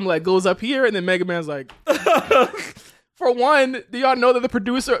like the album like goes up here and then Mega Man's like... For one, do y'all know that the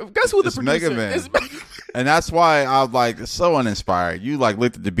producer? Guess who the producer Mega Man. is? And that's why I was like so uninspired. You like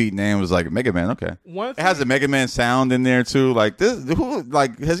looked at the beat name and was like Mega Man. Okay, it has a Mega Man sound in there too. Like this, who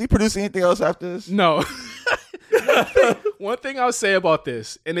like has he produced anything else after this? No. One thing I'll say about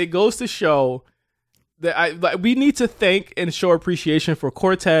this, and it goes to show that we need to thank and show appreciation for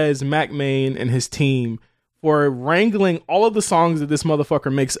Cortez, Mac Main, and his team for wrangling all of the songs that this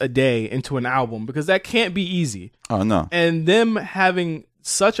motherfucker makes a day into an album, because that can't be easy. Oh, no. And them having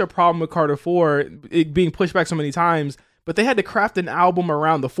such a problem with Carter 4, it being pushed back so many times, but they had to craft an album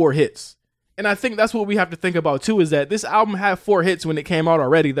around the 4 hits. And I think that's what we have to think about, too, is that this album had 4 hits when it came out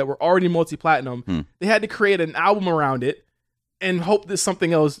already that were already multi-platinum. They had to create an album around it and hope that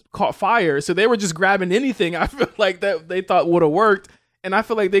something else caught fire. So they were just grabbing anything I feel like that they thought would have worked. And I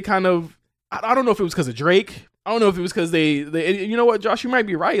feel like they kind of... I don't know if it was because of Drake. I don't know if it was because they you know what, Josh, you might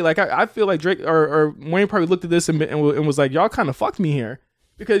be right. Like, I feel like Drake or Wayne probably looked at this and was like, y'all kind of fucked me here.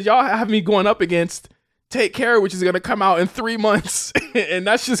 Because y'all have me going up against Take Care, which is going to come out in 3 months. And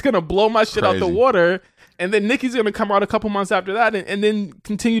that's just going to blow my shit out the water. And then Nicki's going to come out a couple months after that and then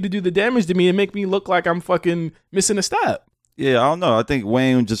continue to do the damage to me and make me look like I'm fucking missing a step. Yeah, I don't know. I think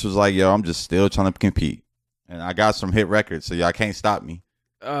Wayne just was like, yo, I'm just still trying to compete. And I got some hit records, so y'all can't stop me.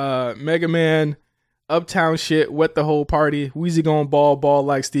 Mega Man, Uptown Shit, Wet the Whole Party, Weezy Gon' Ball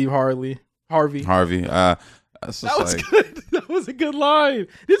like Steve Harvey. That was good. That was a good line.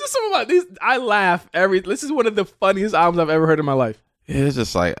 These are some of my these. I laugh this is one of the funniest albums I've ever heard in my life. It's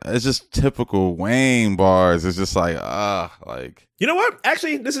just typical Wayne bars. It's just like, you know what?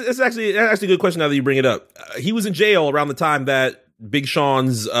 Actually, it's actually a good question now that you bring it up. He was in jail around the time that Big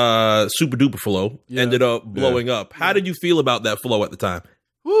Sean's Super Duper flow ended up blowing up. How did you feel about that flow at the time?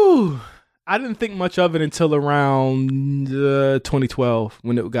 Whew. I didn't think much of it until around 2012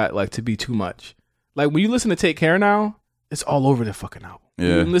 when it got like to be too much. Like when you listen to Take Care now, it's all over the fucking album.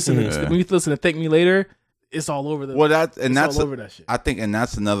 Yeah. When you listen to Thank Me Later, it's all over the. Well, that's all over that shit. I think, and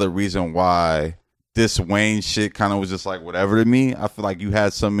that's another reason why this Wayne shit kind of was just like whatever to me. I feel like you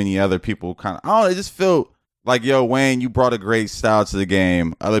had so many other people kind of. I don't know. It just felt like, yo, Wayne, you brought a great style to the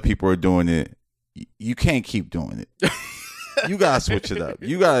game. Other people are doing it. You can't keep doing it. You gotta switch it up.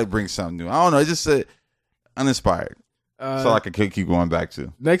 You gotta bring something new. I don't know. It's just uninspired. So I could keep going back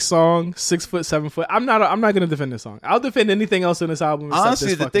to. Next song, 6 foot, 7 foot. I'm not gonna defend this song. I'll defend anything else in this album.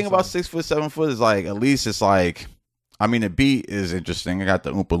 Honestly, the thing about 6 foot, 7 foot is like at least it's like. I mean, the beat is interesting. I got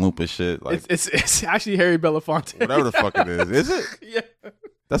the Oompa Loompa shit. Like it's actually Harry Belafonte. Whatever the fuck it is. Is it? Yeah.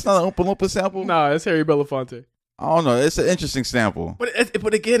 That's not an Oompa Loompa sample? No, it's Harry Belafonte. I don't know. It's an interesting sample.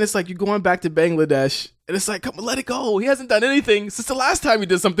 But again, it's like you're going back to Bangladesh, and it's like, come on, let it go. He hasn't done anything since the last time he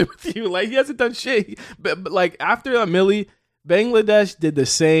did something with you. Like, he hasn't done shit. But like, after Millie, Bangladesh did the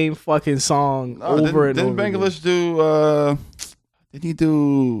same fucking song over and over. Didn't Bangladesh do, did he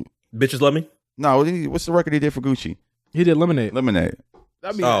do... Bitches Love Me? No, what's the record he did for Gucci? He did Lemonade. I mean,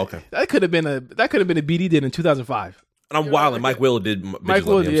 okay. That could have been a beat he did in 2005. And I'm wilding. Mike Will did. Mike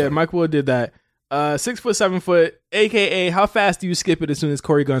Will did that. 6 foot, 7 foot, aka how fast do you skip it as soon as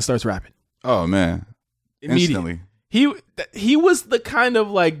Corey Gunn starts rapping? Oh man, immediately. He was the kind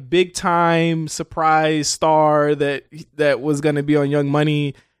of like big time surprise star that was gonna be on Young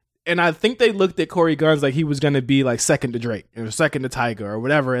Money, and I think they looked at Corey Guns like he was gonna be like second to Drake or second to Tyga or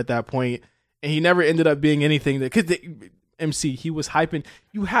whatever at that point, and he never ended up being anything that because MC he was hyping.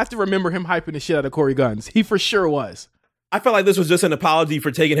 You have to remember him hyping the shit out of Corey Guns. He for sure was. I felt like this was just an apology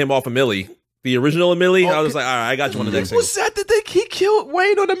for taking him off of Millie. The original Millie, I was like, all right, I got you on the next single. Who said that he killed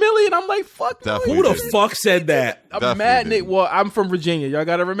Wayne on a Millie? And I'm like, fuck. Who the fuck said that? I'm mad, Nick. Well, I'm from Virginia. Y'all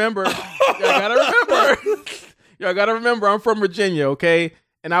got to remember. Y'all got to remember I'm from Virginia, okay?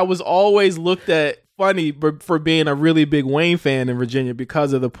 And I was always looked at funny for being a really big Wayne fan in Virginia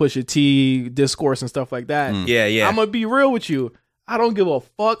because of the Pusha T discourse and stuff like that. Yeah. I'm going to be real with you. I don't give a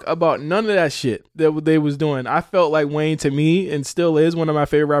fuck about none of that shit that they was doing. I felt like Wayne, to me, and still is one of my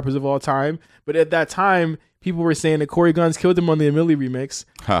favorite rappers of all time. But at that time, people were saying that Corey Guns killed him on the Emily remix.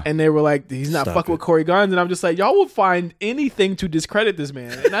 And they were like, he's not fucking with Corey Guns. And I'm just like, y'all will find anything to discredit this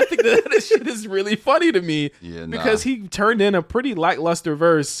man. And I think that shit is really funny to me because he turned in a pretty lackluster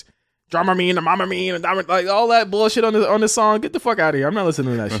verse. Drummer mean, the mama mean, and like all that bullshit on the song. Get the fuck out of here. I'm not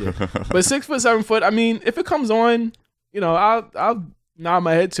listening to that shit. But 6 foot, 7 foot, I mean, if it comes on, I'll nod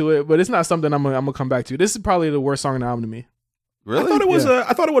my head to it, but it's not something I'm gonna come back to. This is probably the worst song on the album to me. Really?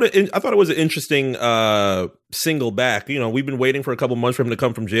 I thought it was an interesting single back. We've been waiting for a couple months for him to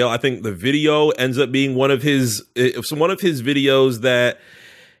come from jail. I think the video ends up being one of his videos that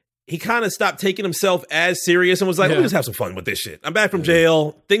he kind of stopped taking himself as serious and was like, let me just have some fun with this shit. I'm back from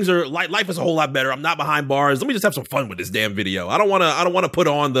jail. Things are life is a whole lot better. I'm not behind bars. Let me just have some fun with this damn video. I don't want to put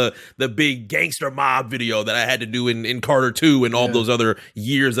on the big gangster mob video that I had to do in Carter 2 and all those other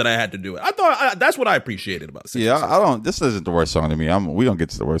years that I had to do it. I thought that's what I appreciated about it. This isn't the worst song to me. We don't get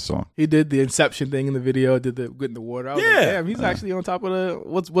to the worst song. He did the Inception thing in the video, did the getting the water. I was like, damn, he's actually on top of the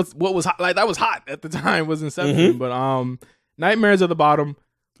what was hot. Like that was hot at the time was Inception. But Nightmares at the Bottom.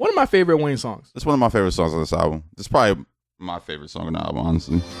 One of my favorite Wayne songs. It's one of my favorite songs on this album. It's probably my favorite song on the album,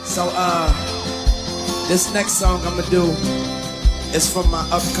 honestly. So, this next song I'm gonna do is from my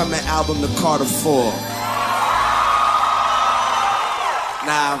upcoming album, The Carter 4.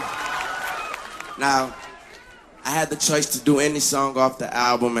 Now, I had the choice to do any song off the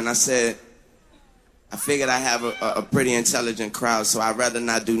album, and I figured I have a pretty intelligent crowd, so I'd rather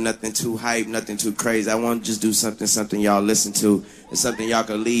not do nothing too hype, nothing too crazy. I want to just do something y'all listen to, and something y'all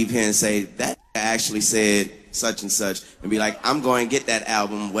can leave here and say, that actually said such and such, and be like, I'm going to get that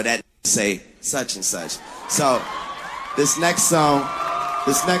album where that say such and such. So, this next song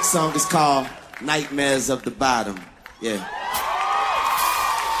is called Nightmares of the Bottom. Yeah.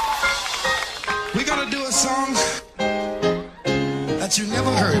 We're going to do a song that you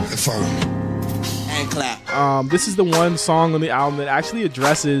never heard before. Clap. This is the one song on the album that actually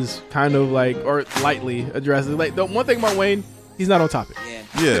addresses or lightly addresses the one thing about Wayne, he's not on topic.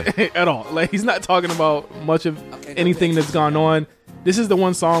 Yeah. At all. Like he's not talking about much of anything that's gone on. This is the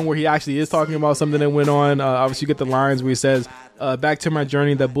one song where he actually is talking about something that went on. Obviously you get the lines where he says, back to my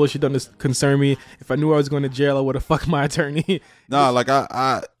journey, that bullshit doesn't concern me. If I knew I was going to jail, I would have fucked my attorney. No, like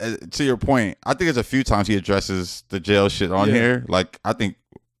I to your point, I think there's a few times he addresses the jail shit on here. Like I think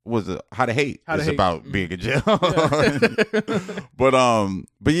was it How to Hate is about being in jail.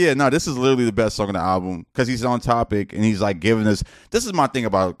 But yeah, no, this is literally the best song on the album because he's on topic and he's like giving us, this is my thing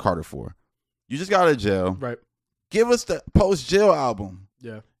about Carter 4. You just got out of jail. Right. Give us the post jail album.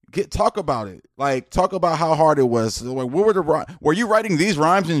 Yeah. Talk about it. Like talk about how hard it was. Like, were you writing these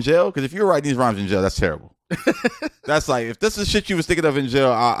rhymes in jail? Because if you were writing these rhymes in jail, that's terrible. That's like, if this is shit you was thinking of in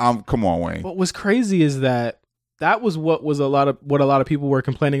jail, I'm come on, Wayne. What was crazy is that was what a lot of people were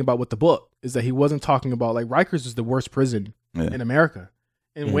complaining about with the book, is that he wasn't talking about, like, Rikers is the worst prison in America.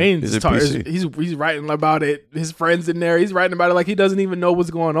 And Wayne's he's writing about it. His friends in there, he's writing about it like he doesn't even know what's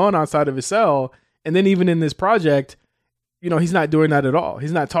going on outside of his cell. And then even in this project, he's not doing that at all.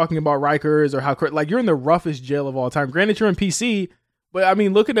 He's not talking about Rikers or how, like, you're in the roughest jail of all time. Granted, you're in PC, but I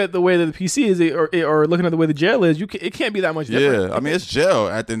mean, looking at the way that the PC is, or looking at the way the jail is, it can't be that much different. Yeah, I mean, it's jail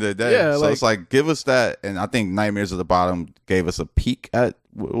at the end of the day. Yeah, so it's like, give us that. And I think Nightmares at the Bottom gave us a peek at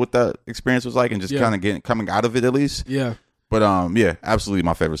what that experience was like, and just kind of coming out of it at least. Yeah. But yeah, absolutely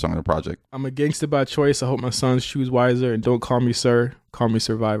my favorite song on the project. I'm a gangster by choice. I hope my sons choose wiser, and don't call me sir, call me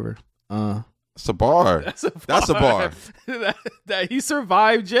survivor. That's a bar. That's a bar. that he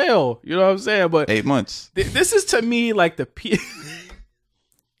survived jail. You know what I'm saying? But 8 months. This is to me like the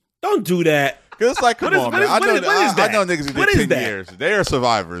Don't do that. Cause it's like, come on, man. I know niggas who did 10 that? years. They are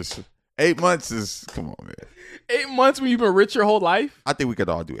survivors. 8 months is, come on, man. 8 months when you've been rich your whole life? I think we could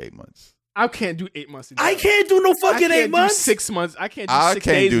all do 8 months. I can't do 8 months. I can't do no fucking 8 months. 6 months. I can't do 6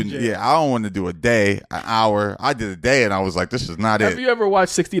 days in jail. Yeah, I don't want to do a day, an hour. I did a day and I was like, this is not it. Have you ever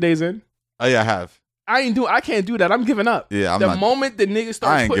watched 60 Days In? Oh yeah, I have. I can't do that. I'm giving up. Yeah, the moment the niggas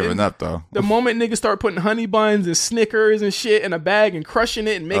start I ain't giving up though. The moment niggas start putting honey buns and Snickers and shit in a bag and crushing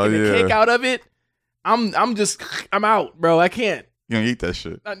it and making a cake out of it, I'm out, bro. I can't. You don't eat that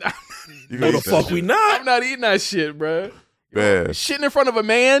shit. No, the fuck we not. I'm not eating that shit, bro. Man. Shitting in front of a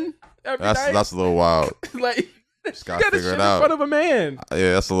man every night. That's a little wild. Like, just gotta figure it out. In front of a man.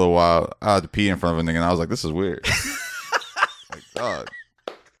 Yeah, that's a little wild. I had to pee in front of a nigga and I was like, this is weird. Like, God.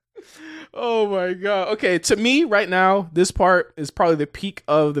 Oh my God. Okay, to me right now, this part is probably the peak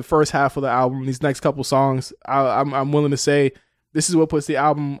of the first half of the album. These next couple songs, I'm willing to say this is what puts the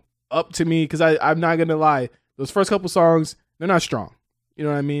album up to me, because I'm not gonna lie. Those first couple songs, They're not strong. You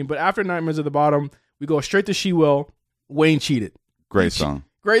know what I mean? But after Nightmares at the Bottom, we go straight to She Will. Wayne cheated. Great song.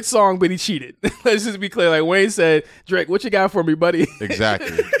 Great song, but he cheated. Let's just be clear. Like Wayne said, Drake, what you got for me, buddy?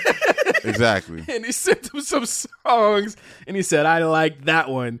 Exactly. Exactly. And he sent him some songs, and he said, I like that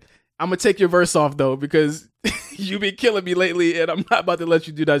one. I'm going to take your verse off, though, because you've been killing me lately, and I'm not about to let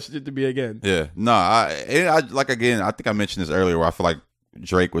you do that shit to me again. Yeah. No, I think I mentioned this earlier where I feel like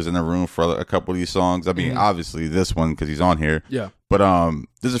Drake was in the room for a couple of these songs. I mean, obviously this one because he's on here. Yeah. But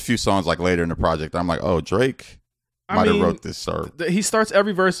there's a few songs like later in the project I'm like, oh, Drake might have wrote this song. He starts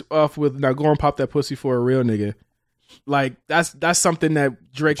every verse off with, now go and pop that pussy for a real nigga. Like, that's something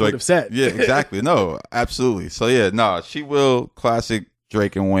that Drake would have said. Yeah, exactly. No, absolutely. So, yeah, no, She Will, classic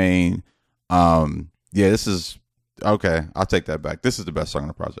Drake and Wayne. Yeah, this is, okay, I'll take that back. This is the best song on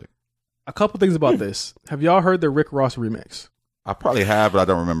the project. A couple things about this. Have y'all heard the Rick Ross remix? I probably have, but I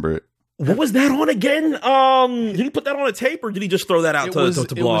don't remember it. What was that on again? Did he put that on a tape or did he just throw that out to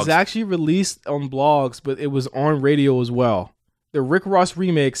blogs? It was actually released on blogs, but it was on radio as well. The Rick Ross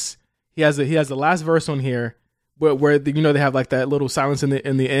remix, he has the last verse on here, where they have like that little silence in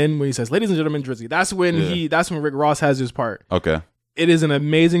the end when he says, "Ladies and gentlemen, Drizzy." That's when Rick Ross has his part. Okay. It is an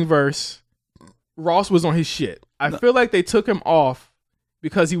amazing verse. Ross was on his shit. I feel like they took him off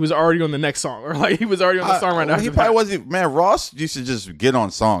because he was already on the next song, or like he was already on the song right now. He probably wasn't. Man, Ross used to just get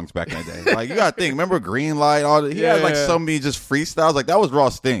on songs back in the day. Like, you gotta think. Remember Green Light? He had like so many just freestyles. Like, that was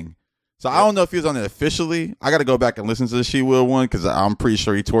Ross' thing. So I don't know if he was on it officially. I got to go back and listen to the She Will one because I'm pretty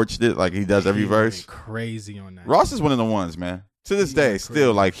sure he torched it like he does every verse. Crazy on that. Ross is one of the ones, man. To this day,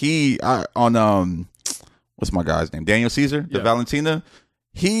 still like on what's my guy's name? Daniel Caesar, the Valentina.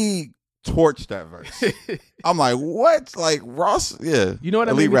 He torched that verse. I'm like, what? Like Ross, yeah. You know what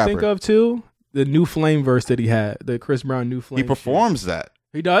I made me think of too? The New Flame verse that he had, the Chris Brown New Flame. He performs that.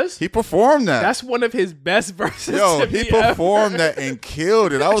 He does? He performed that. That's one of his best verses. Yo, he performed that and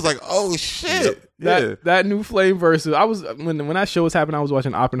killed it. I was like, oh shit. That New Flame verse. I was when that show was happening, I was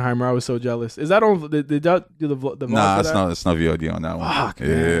watching Oppenheimer. I was so jealous. Is that on? Did y'all do the vlog? Nah, it's no VOD on that one. Fuck, yeah,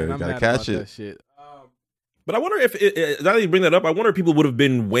 man. you gotta catch it. Shit. But I wonder if, now that you bring that up, I wonder if people would have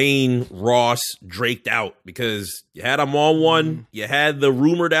been Wayne, Ross, Draked out because you had them on one. You had the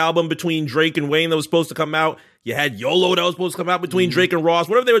rumored album between Drake and Wayne that was supposed to come out. You had YOLO that was supposed to come out between Drake and Ross.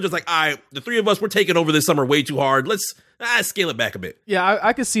 Whatever, they were just like, all right, the three of us, we're taking over this summer way too hard. Let's scale it back a bit. Yeah,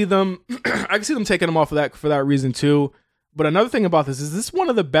 I could see them. I could see them taking them off of that for that reason too. But another thing about this is one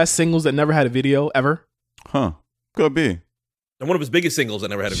of the best singles that never had a video ever. Huh? Could be. And one of his biggest singles that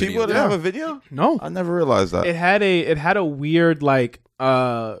never had a video. She wouldn't have a video? No, I never realized that. It had a weird like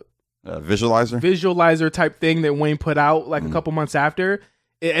visualizer type thing that Wayne put out like a couple months after.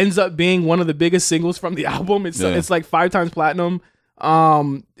 It ends up being one of the biggest singles from the album. It's like 5 times platinum.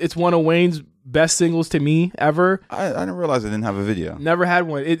 It's one of Wayne's best singles to me ever. I didn't realize it didn't have a video. Never had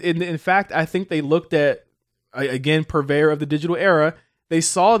one. In fact, I think they looked at, again, purveyor of the digital era. They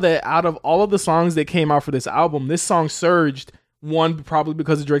saw that out of all of the songs that came out for this album, this song surged. One, probably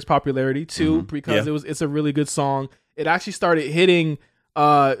because of Drake's popularity. Two, because it's a really good song. It actually started hitting.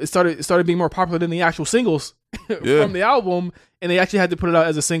 It started being more popular than the actual singles from the album, and they actually had to put it out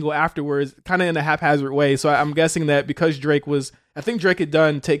as a single afterwards, kind of in a haphazard way. So I'm guessing that because I think Drake had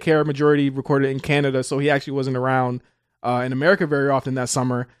done Take Care majority recorded in Canada, so he actually wasn't around in America very often that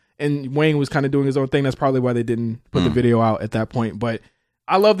summer, and Wayne was kind of doing his own thing. That's probably why they didn't put the video out at that point. But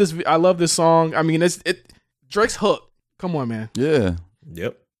I love this song. I mean, Drake's hook. Come on, man. Yeah.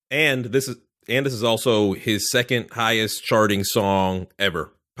 Yep. And this is also his second highest charting song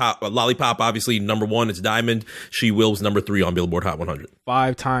ever. Lollipop, obviously number 1. It's Diamond. She Will was number 3 on Billboard Hot 100.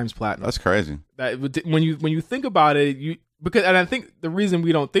 5 times platinum. That's crazy. That when you think about it, and I think the reason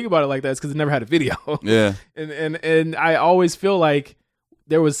we don't think about it like that is because it never had a video. Yeah. and I always feel like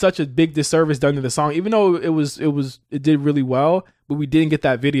there was such a big disservice done to the song, even though it did really well, but we didn't get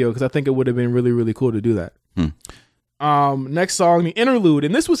that video because I think it would have been really, really cool to do that. Next song, the interlude,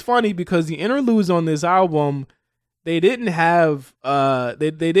 and this was funny because the interludes on this album, they didn't have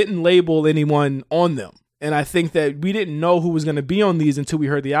they didn't label anyone on them, and I think that we didn't know who was going to be on these until we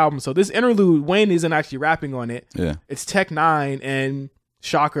heard the album. So this interlude, Wayne isn't actually rapping on it. Yeah, it's Tech 9 and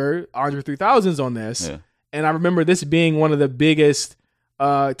shocker, Andre 3000's on this. Yeah. And I remember this being one of the biggest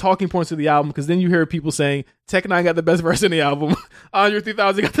talking points of the album, because then you hear people saying Tech 9 got the best verse in the album, Andre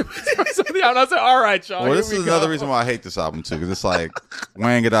 3000 got the best verse in the album. I said, all right, y'all. Well, this is another reason why I hate this album too, because it's like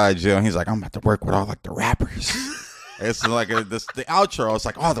Wayne get out of jail and he's like, I'm about to work with all like the rappers. It's like the outro. It's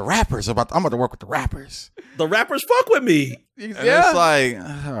like, oh, the rappers I'm about to work with the rappers. The rappers fuck with me. And it's like,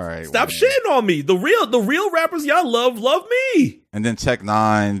 all right, Stop shitting on me. The real rappers y'all love me. And then Tech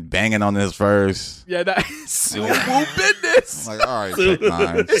Nine banging on this verse. Yeah, that's Suwoo business. I'm like, all right, Tech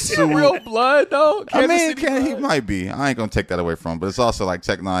Nine. Is he real blood though? I mean, he might be. I ain't gonna take that away from him, but it's also like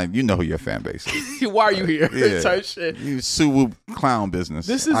Tech Nine. You know who your fan base is. Why are you here? Yeah. Type shit. You Suwoo clown business.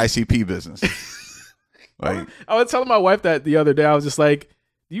 This is ICP business. Like, I was telling my wife that the other day. I was just like,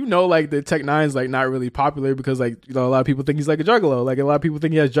 you know, like the Tech Nine's like not really popular because like, you know, a lot of people think he's like a juggalo. Like a lot of people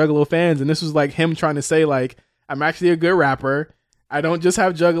think he has juggalo fans, and this was like him trying to say like, I'm actually a good rapper. I don't just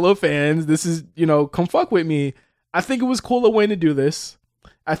have juggalo fans. This is, you know, come fuck with me. I think it was cool of Wayne to do this.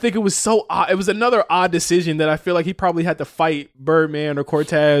 I think it was so odd. It was another odd decision that I feel like he probably had to fight Birdman or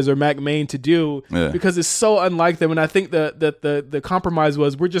Cortez or Mac Main to do because it's so unlike them. And I think the compromise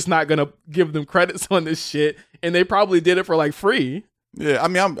was we're just not gonna give them credits on this shit, and they probably did it for like free. Yeah, I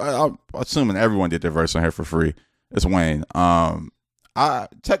mean, I'm assuming everyone did their verse on here for free. It's Wayne.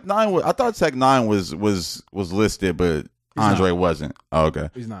 Tech Nine. I thought Tech Nine was listed, but Andre wasn't. Oh, okay,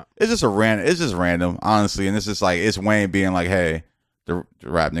 he's not. It's just It's just random, honestly, and it's just like it's Wayne being like, hey. The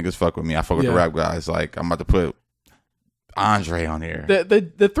rap niggas fuck with me. I fuck with the rap guys. Like, I'm about to put Andre on here.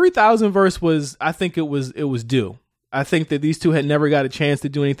 The 3000 verse was, I think it was due. I think that these two had never got a chance to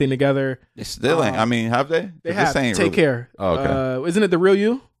do anything together. They still ain't. I mean, have they? They have. Take Care. Oh, okay. Isn't it The Real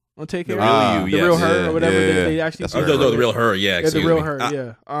You? On Take Care? The Real You, The Real Her, yeah, or whatever. yeah. They actually. No, The Real Her. Yeah, The Real me. Her.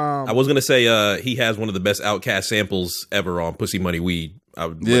 Yeah. I was gonna say he has one of the best Outkast samples ever on Pussy Money Weed.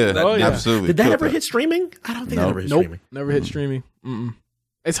 Absolutely. Did that ever hit streaming? I don't think that ever hit streaming. Never hit streaming.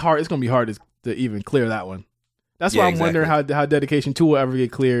 It's hard. It's gonna be hard to even clear that one. That's why I'm wondering how Dedication 2 will ever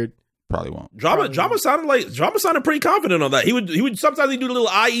get cleared. Probably won't. Drama sounded pretty confident on that. He would sometimes do little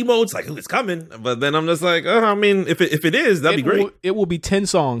eye emotes like, it's coming. But then I'm just like, I mean, if it is, that'd be great. It will be 10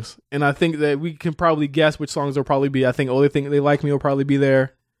 songs, and I think that we can probably guess which songs will probably be. I think Only Thing They Like Me will probably be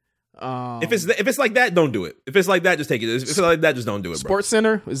there. If it's like that, don't do it. If it's like that, just take it. If it's like that, just don't do it. Sports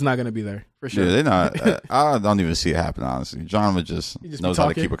Center is not going to be there for sure. Yeah, they're not. I don't even see it happen. Honestly, John just knows how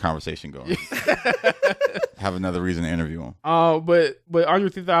to keep a conversation going. Have another reason to interview him. But Andre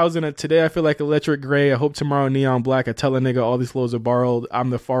 3000 today, I feel like Electric Gray. I hope tomorrow Neon Black. I tell a nigga all these flows are borrowed. I'm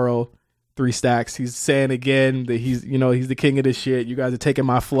the Pharaoh. 3 stacks. He's saying again that he's the king of this shit. You guys are taking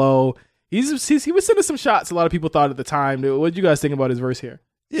my flow. He was sending some shots. A lot of people thought at the time. What did you guys think about his verse here?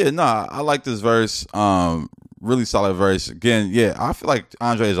 Yeah, I like this verse. Really solid verse. Again, yeah, I feel like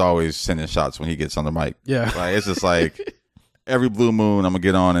Andre is always sending shots when he gets on the mic. Yeah. Like, it's just like every blue moon, I'm going to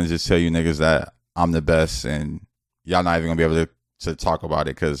get on and just tell you niggas that I'm the best, and y'all not even going to be able to talk about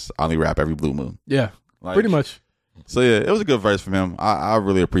it because I only rap every blue moon. Yeah, like, pretty much. So, yeah, it was a good verse from him. I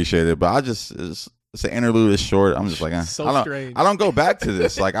really appreciate it, but it's an interlude. It's short. I'm just like, strange. I don't go back to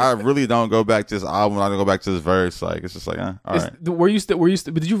this. Like, I really don't go back to this album. I don't go back to this verse. Like, it's just like, all right. Were you still?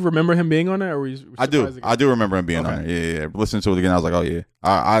 Did you remember him being on there? Or were you I do remember him being on there. Yeah. Listening to it again, I was like, oh yeah.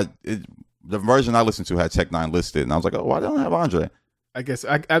 The version I listened to had Tech Nine listed, and I was like, oh, why don't I have Andre? I guess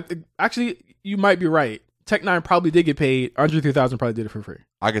actually you might be right. Tech Nine probably did get paid. Andre 3000 probably did it for free.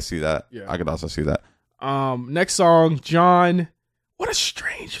 I could see that. Yeah. I could also see that. Next song, John. What a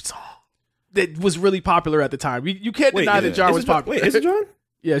strange song. That was really popular at the time. You can't deny that John was popular. Wait, is it John?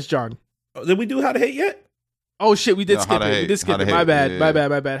 Yeah, it's John. Did we do How to Hate yet? Oh shit, we did skip it. We did skip it. My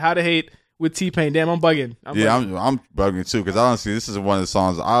bad. How to Hate with T-Pain. Damn, I'm bugging. I'm bugging too, because honestly, this is one of the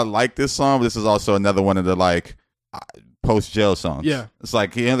songs I like. This song, but this is also another one of the like post jail songs. Yeah, it's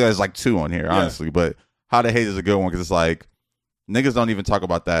like he only has like 2 on here, honestly. But How to Hate is a good one because it's like niggas don't even talk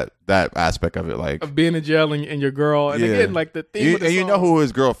about that aspect of it, like of being in jail and your girl. And again, like the theme of the song. You know who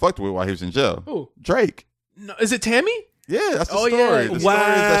his girl fucked with while he was in jail? Who? Drake. No, is it Tammy? Yeah, that's the story. Yeah. The story is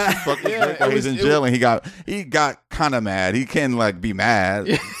that she fucked with Drake while he was in jail, and he got kind of mad. He can like be mad,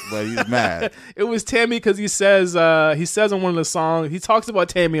 but he's mad. It was Tammy because he says on one of the songs, he talks about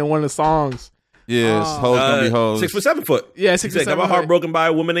Tammy on one of the songs. Yes, hoes gonna be hoes. 6 foot 7 foot. Yeah, 6 foot 7 foot. I got my heart broken by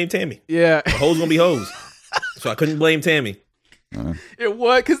a woman named Tammy. Yeah, hoes gonna be hoes. So I couldn't blame Tammy. It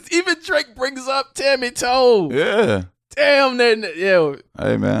was because even Drake brings up Tammy Toe. Yeah. Damn,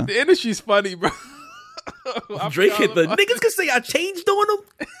 hey man, the industry's funny, bro. Drake hit the niggas can say I changed on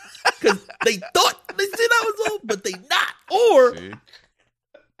them because they thought they said I was old, but they not. Or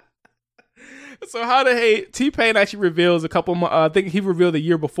so How to Hate. T-Pain actually reveals a couple. I think he revealed the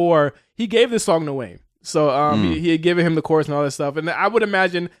year before he gave this song to Wayne. So he had given him the chorus and all that stuff. And I would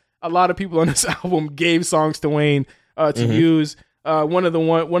imagine a lot of people on this album gave songs to Wayne to use. One of the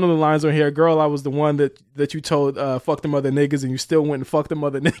lines on here, girl, I was the one that you told fuck them other niggas, and you still went and fucked them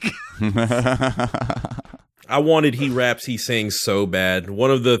other niggas. I wanted He Raps, He Sings so bad.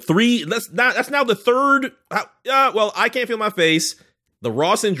 One of the three. That's now the third. Well, I Can't Feel My Face, the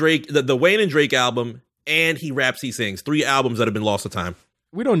Ross and Drake, the Wayne and Drake album, and He Raps, He Sings. 3 albums that have been lost to time.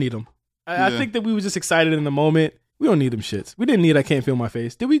 We don't need them. I think that we were just excited in the moment. We don't need them shits. We didn't need I Can't Feel My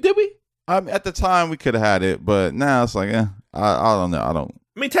Face. Did we? At the time, we could have had it, but now it's like, I don't know.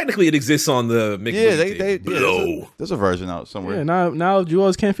 I mean, technically, it exists on the mix. There's a version out somewhere. Yeah, now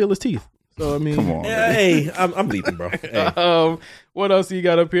Juelz can't feel his teeth. So I mean, come on. Hey, I'm bleeping, bro. Hey. What else you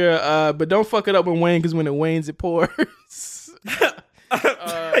got up here? But don't fuck it up when Wayne, because when it wanes, it pours.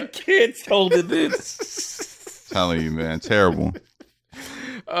 I can't hold it in. Telling you, man, terrible.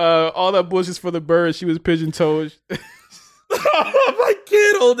 All that bullshit's for the bird. She was pigeon-toed. I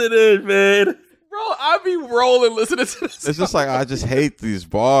can't hold it in, man. Bro, I be rolling listening to this. It's just like, I just hate these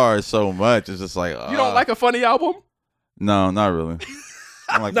bars so much. It's just like, you don't like a funny album? No, not really.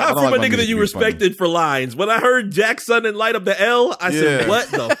 Not from a nigga that you respected for lines. When I heard Jackson and Light Up the L, I said, what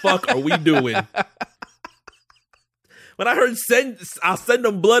the fuck are we doing? When I heard I'll send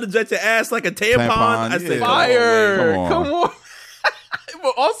them blood and jet your ass like a tampon, I said, fire. Come on.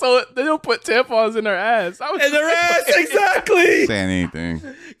 But also, they don't put tampons in their ass. In their ass, exactly. Saying anything.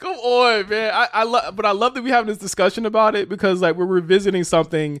 Come on, man. I love that we having this discussion about it, because like we're revisiting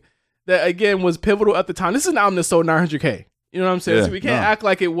something that again was pivotal at the time. This is an album that sold 900K. You know what I'm saying? Yeah, so we can't act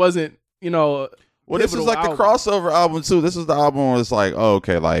like it wasn't, well, this is like the crossover album too. This is the album where it's like, oh,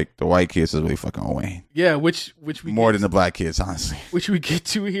 okay, like the white kids is really fucking Wayne. Yeah, which we more than the black kids, honestly. Which we get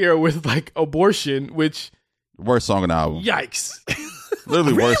to here with like Abortion, which worst song on the album. Yikes.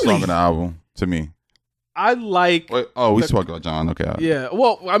 Literally worst song on the album to me. I like. We spoke about John. Okay. Yeah.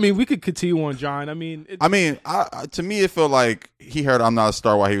 Well, I mean, we could continue on John. I mean, to me, it felt like he heard "I'm Not a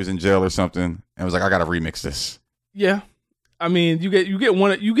Star" while he was in jail or something, and was like, I got to remix this. Yeah. I mean, you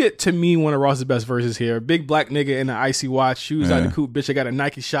get to me one of Ross's best verses here. Big black nigga in an icy watch, shoes out the coupe, bitch. I got a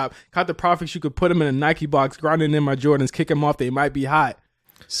Nike shop. Caught the profits, you could put them in a Nike box, grinding in my Jordans, kick them off. They might be hot.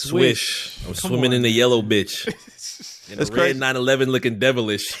 Swish. I'm swimming in the yellow bitch. In a red 911 looking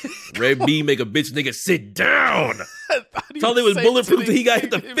devilish. Red B make a bitch nigga sit down. Thought it was bulletproof till he got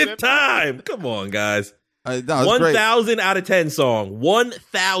hit the 5th time. Come on, guys. 1,000 out of 10 song.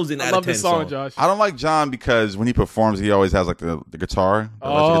 1,000 out of 10 I love this song, Josh. I don't like John because when he performs, he always has like the guitar. The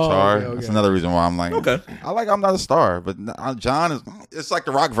guitar. Okay. That's another reason why I'm like, okay. I like I'm Not a Star, but John it's like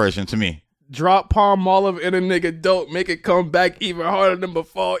the rock version to me. Drop palm olive in a nigga dope, make it come back even harder than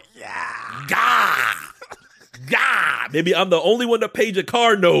before. Yeah. God. Maybe I'm the only one to page a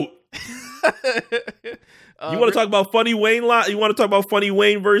car note. You want to talk about funny Wayne lot? You want to talk about funny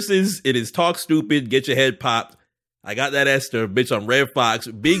Wayne versus it is Talk Stupid, Get Your Head Popped. I got that Esther, bitch. I'm Red Fox,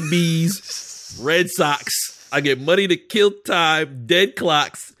 Big B's, Red Sox. I get money to kill time, dead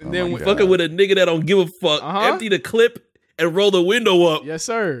clocks. And then fucking with a nigga that don't give a fuck. Empty the clip and roll the window up. Yes,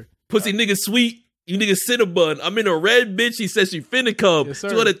 sir. Pussy nigga sweet. You niggas Cinnabon. I'm in a red bitch. She says she finna come. Yes,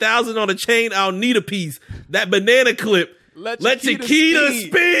 200,000 on a chain. I don't need a piece. That banana clip. Let Chiquita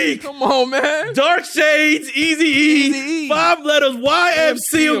speak. Come on, man. Dark Shades, Easy E. 5 letters,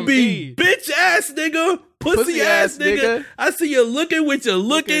 YMCMB. Bitch ass nigga. Pussy ass nigga. I see you looking with your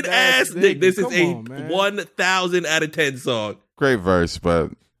looking ass nigga. This is a 1,000 out of 10 song. Great verse,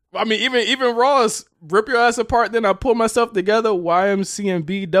 but I mean, even Ross, rip your ass apart, then I pull myself together.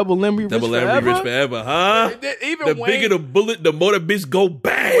 YMCMB, double M, rich forever, huh? Even the Wayne, bigger the bullet, the more the bitch go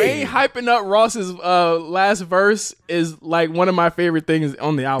bang. Wayne hyping up Ross's last verse is like one of my favorite things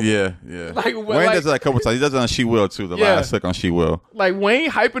on the album. Yeah. Wayne does that a couple times. He does it on She Will too. The last hook on She Will. Like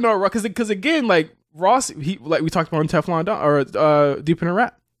Wayne hyping up Ross because again, like Ross, he like we talked about on Teflon Don or Deep in a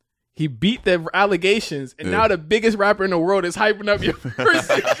Rap. He beat the allegations, and now the biggest rapper in the world is hyping up your verse.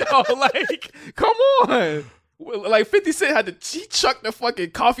 Like, come on. Like 50 Cent had he chucked the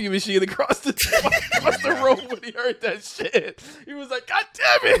fucking coffee machine across the road when he heard that shit. He was like, God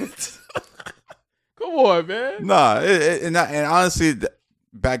damn it. Come on, man. Nah, and honestly,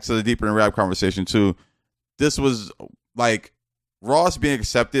 back to the Deeper in Rap conversation too, this was like Ross being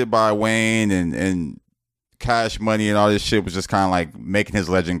accepted by Wayne and Cash Money and all this shit was just kind of like making his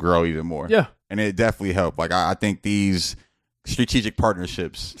legend grow even more. Yeah. And it definitely helped. Like, I think these strategic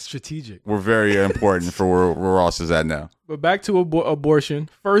partnerships were very important for where Ross is at now. But back to Abortion.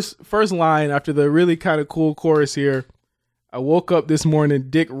 First line after the really kind of cool chorus here. I woke up this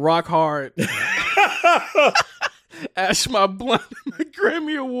morning, dick rock hard. Ash my blunt, my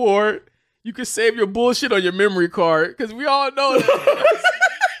Grammy Award. You can save your bullshit on your memory card because we all know that.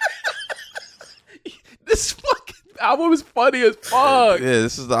 This fucking album is funny as fuck. Yeah,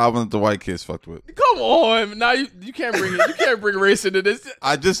 this is the album that the white kids fucked with. Come on, now you can't bring it. You can't bring race into this.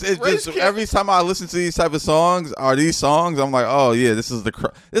 Every time I listen to these type of songs or these songs, I'm like, oh yeah, this is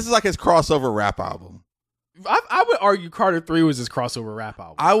like his crossover rap album. I would argue Carter 3 was his crossover rap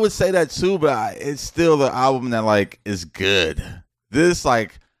album. I would say that too, but it's still the album that like is good. This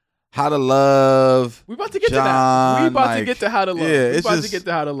like How to Love. We about to get John, to that. We about to get to How to Love. Yeah, we about to get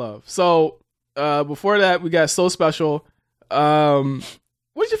to How to Love. So before that, we got So Special. What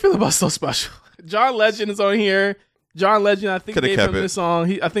did you feel about So Special? John Legend is on here. John Legend, I think, gave him this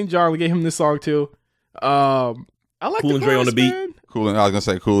song. I think John gave him this song too. I like Cool and Dre on the beat. I was gonna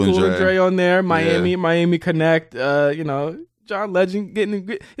say Cool and Dre on there. Miami Connect. John Legend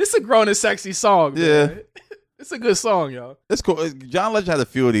getting. It's a grown and sexy song. Yeah, man. It's a good song, y'all. It's cool. John Legend had a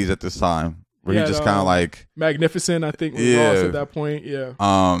few of these at this time where he just kind of like Magnificent. I think was lost at that point. Yeah.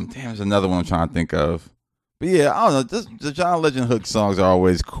 Damn, there's another one I'm trying to think of. But yeah, I don't know. The John Legend hook songs are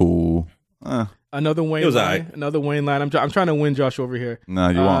always cool. Another Wayne line. Another Wayne line. I'm trying to win Josh over here. No,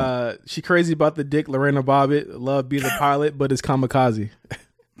 you won't. She crazy about the dick. Lorena Bobbitt. Love be the pilot, but it's kamikaze.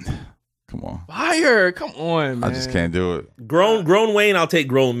 Come on. Fire. Come on, man. I just can't do it. Grown Wayne, I'll take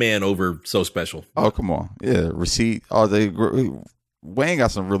Grown Man over So Special. Oh, come on. Yeah, Receipt. Wayne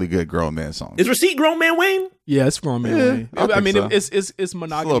got some really good grown man songs. Is Receipt Grown Man Wayne? Yeah, it's Grown Man Wayne. I mean, so. It's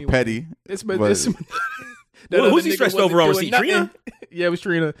monogamy. It's a little petty. Who's he stretched over on Receipt? Trina? Yeah, it was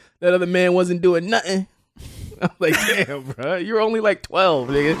Trina. That other man wasn't doing nothing. I'm like, damn, bro. You're only like 12,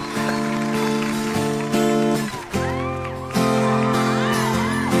 nigga.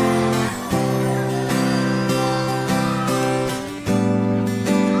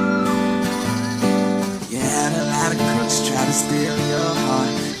 Try to steal your heart.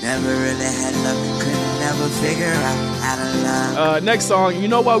 Never really had love. Couldn't never figure out how to love. Next song. You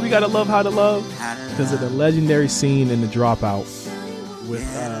know why we gotta love How to Love? Because of the legendary scene in The Dropout. With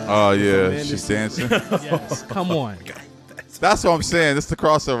she's dancing. Yes, come on. That's what I'm saying. This is the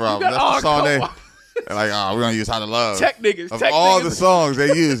crossover album. That's the song they're like, we're gonna use How to Love. Tech niggas. Of all the songs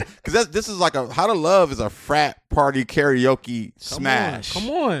they use, because this is like How to Love is a frat party karaoke smash. Come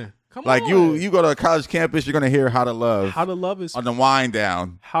on. Like you go to a college campus, you're gonna hear How to Love. How to Love is on the wind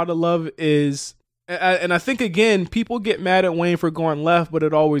down. How to Love is, and I think again, people get mad at Wayne for going left, but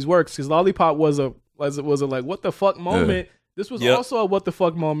it always works because Lollipop was a like what the fuck moment. Yeah. This was also a what the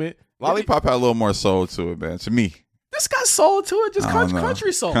fuck moment. Lollipop had a little more soul to it, man. To me, this got soul to it, just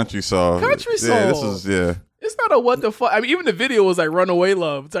country soul. Country soul. Yeah, this is It's not a what the fuck. I mean, even the video was like Runaway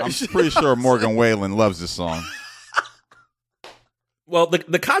Love. I'm pretty sure Morgan Wallen loves this song. Well,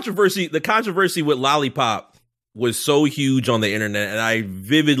 the controversy with Lollipop was so huge on the internet, and I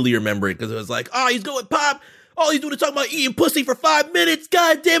vividly remember it because it was like, he's going pop. All he's doing is talking about eating pussy for 5 minutes.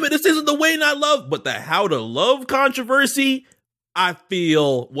 God damn it, this isn't the Wayne I love. But the How to Love controversy, I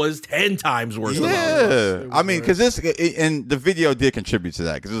feel, was 10 times worse. Yeah, I mean, because and the video did contribute to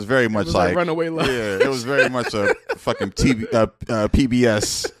that because it was very much like Runaway Love. Yeah, it was very much a fucking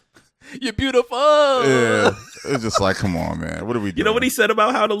PBS. You're beautiful. Yeah. It's just like, come on, man. What are we doing? You know what he said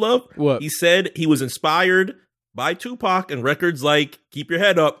about How to Love? What? He said he was inspired by Tupac and records like Keep Your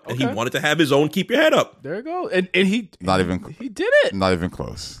Head Up, and he wanted to have his own Keep Your Head Up. There you go. And he did it. Not even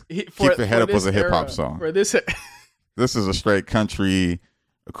close. Keep Your Head Up was a hip-hop song. For this is a straight country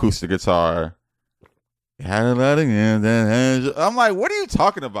acoustic guitar. I'm like, what are you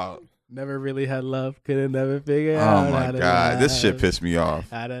talking about? Never really had love, couldn't never figure out. Oh my god, this shit pissed me off.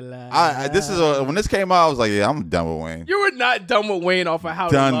 When this came out, I was like, yeah, I'm done with Wayne. You were not done with Wayne off of How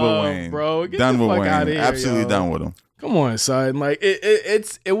to Love, with Wayne, bro. Get done the with fuck Wayne. out of here, Absolutely done with him. Come on, son. Like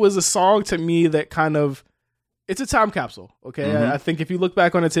it was a song to me that kind of, it's a time capsule. Okay, I think if you look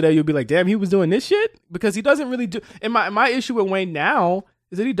back on it today, you'll be like, damn, he was doing this shit, because he doesn't really do. And my issue with Wayne now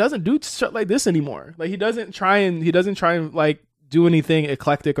is that he doesn't do shit like this anymore. Like he doesn't try and like do anything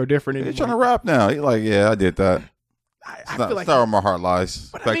eclectic or different anymore. He's trying to rap now. He's like, yeah, I did that. I feel like where my heart lies.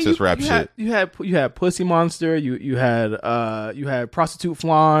 Back to this rap shit. You had Pussy Monster. You had Prostitute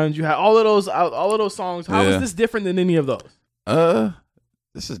Flange. You had all of those songs. How is this different than any of those?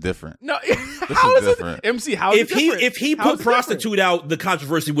 This is different. No, how is different? MC, how is it different? If he put Prostitute out, the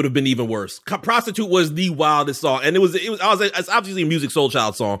controversy would have been even worse. Prostitute was the wildest song, and it's obviously a Music Soul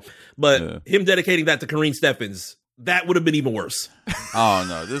Child song, but him dedicating that to Kareen Steffens, that would have been even worse. Oh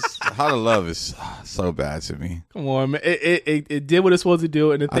no, this How to Love is so bad to me. Come on, man. It did what it's supposed to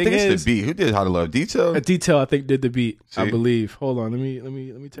do, and the thing is, it's the beat. Who did How to Love? Detail. Detail, I think, did the beat. See? I believe. Hold on, let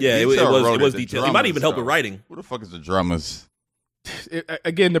me take. Yeah, it was Detail. He might even help with writing. Who the fuck is the drummers?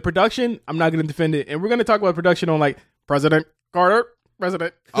 Again, the production, I'm not going to defend it, and we're going to talk about production on like President Carter,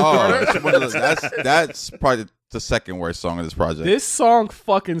 President. Oh, Carter. That's probably the second worst song of this project. This song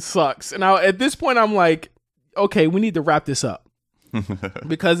fucking sucks. And at this point, I'm like, okay, we need to wrap this up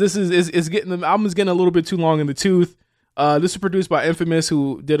because this is getting the album's getting a little bit too long in the tooth. This was produced by Infamous,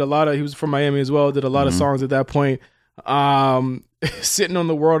 who did a lot of. He was from Miami as well. Did a lot of songs at that point. Sitting on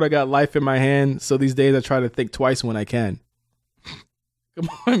the world, I got life in my hand. So these days, I try to think twice when I can. Come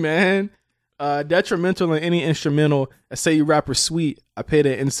on, man. Detrimental in any instrumental. I say you rapper sweet. I pay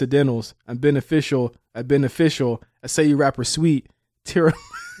the incidentals. I'm beneficial. I say you rapper sweet. Tiramisu.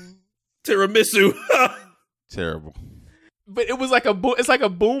 Terrible. But it was like it's like a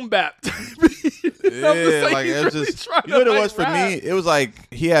boom bap. Yeah, like it was just, you know what it was for me? It was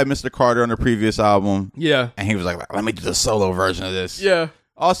like he had Mr. Carter on the previous album. Yeah. And he was like, let me do the solo version of this. Yeah.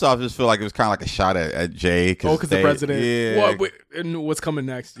 Also, I just feel like it was kind of like a shot at Jay. Because the president. Yeah. And what's coming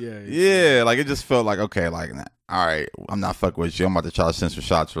next? Yeah. Yeah, like it just felt like, okay, like, all right, I'm not fucking with you. I'm about to try to send some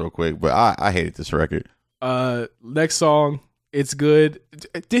shots real quick. But I hated this record. Next song, it's good.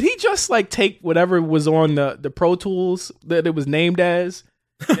 Did he just like take whatever was on the Pro Tools that it was named as?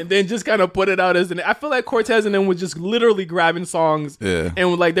 And then just kind of put it out as I feel like Cortez and them was just literally grabbing songs. Yeah.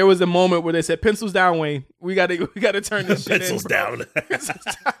 And like there was a moment where they said, "Pencils down, Wayne. We gotta turn this shit Pencils in, down."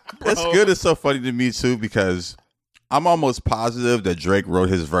 That's good. It's so funny to me too because I'm almost positive that Drake wrote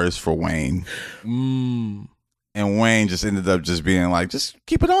his verse for Wayne. And Wayne just ended up just being like, just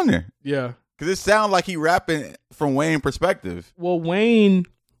keep it on there. Yeah. Because it sounded like he rapping from Wayne's perspective. Well, Wayne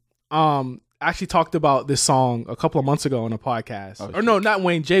actually talked about this song a couple of months ago on a podcast. Or no, not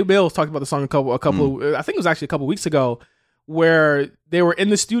Wayne. Jay Mills talked about the song a couple I think it was actually a couple weeks ago, where they were in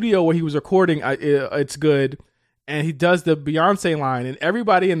the studio where he was recording It's Good, and he does the Beyonce line, and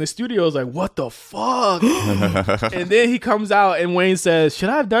everybody in the studio is like, what the fuck? And then he comes out and Wayne says, should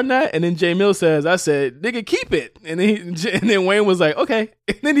I have done that? And then Jay Mills says, I said, nigga, keep it. And then Wayne was like, okay.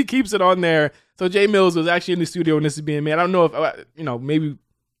 And then he keeps it on there. So Jay Mills was actually in the studio when this is being made. I don't know if, maybe,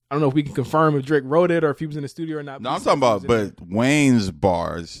 I don't know if we can confirm if Drake wrote it or if he was in the studio or not. No, I'm talking about, but Wayne's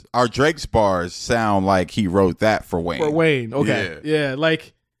bars, or Drake's bars sound like he wrote that for Wayne. For Wayne, okay. Yeah,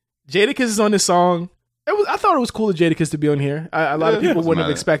 like Jadakiss is on this song. I thought it was cool of Jadakiss to be on here. A lot of people wouldn't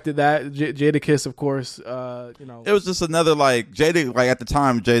have expected that. Jadakiss, of course, It was just another, like, Jada, like at the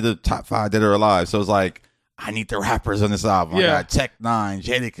time, Jada top 5 Dead or Alive. So it was like, I need the rappers on this album. Yeah. I got Tech 9,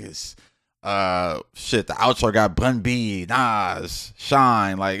 Jadakiss. The outro got Bun B, Nas,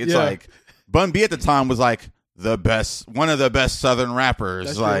 Shine. Like, it's like, Bun B at the time was like one of the best Southern rappers.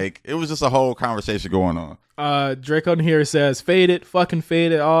 That's like, it was just a whole conversation going on. Drake on here says, faded, fucking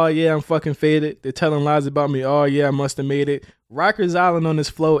faded. Oh, yeah, I'm fucking faded. They're telling lies about me. Oh, yeah, I must have made it. Rikers Island on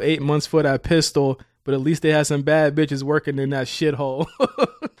this flow, 8 months for that pistol, but at least they had some bad bitches working in that shithole.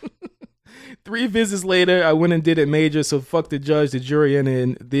 3 visits later, I went and did it major, so fuck the judge, the jury, and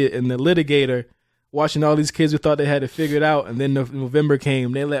the litigator. Watching all these kids who thought they had it figured out, and then November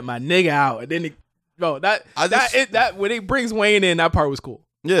came, they let my nigga out, and then when it brings Wayne in, that part was cool.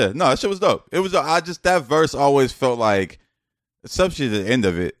 Yeah, no, that shit was dope. It was. That verse always felt like, especially at the end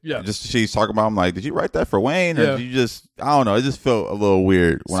of it. Yeah, just she's talking about. I'm like, did you write that for Wayne, or did you just? I don't know. It just felt a little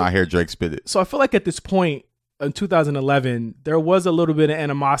weird when I hear Drake spit it. So I feel like at this point in 2011, there was a little bit of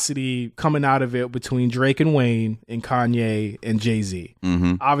animosity coming out of it between Drake and Wayne and Kanye and Jay-Z.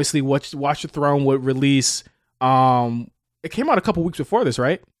 Mm-hmm. Obviously, Watch the Throne would release. It came out a couple weeks before this,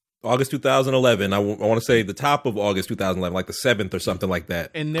 right? August 2011. I want to say the top of August 2011, like the 7th or something like that.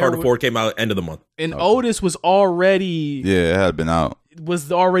 And Carter 4 came out end of the month. And Otis was already... Yeah, it had been out.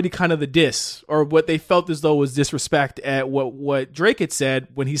 Was already kind of the diss, or what they felt as though was disrespect at what Drake had said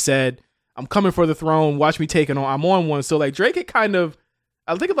when he said, I'm coming for the throne, watch me take it on, I'm on one. So like Drake had kind of...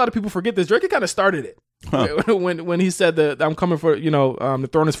 I think a lot of people forget this. Drake had kind of started it. Huh. when he said that I'm coming for, the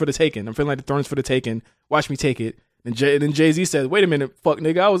throne is for the taking. I'm feeling like the throne is for the taking. Watch me take it. And then Jay-Z said, wait a minute, fuck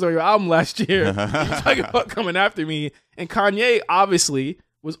nigga, I was on your album last year. You talking about coming after me. And Kanye obviously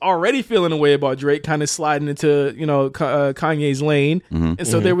was already feeling a way about Drake, kind of sliding into, Kanye's lane. Mm-hmm. And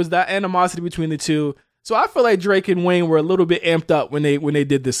so there was that animosity between the two. So I feel like Drake and Wayne were a little bit amped up when they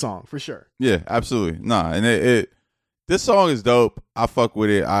did this song, for sure. Yeah, absolutely. Nah, and this song is dope. I fuck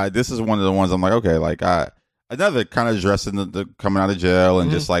with it. This is one of the ones I'm like, okay, like another kind of addressing the coming out of jail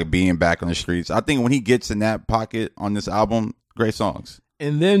and just like being back on the streets. I think when he gets in that pocket on this album, great songs.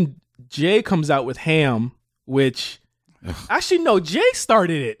 And then Jay comes out with Ham, which actually no, Jay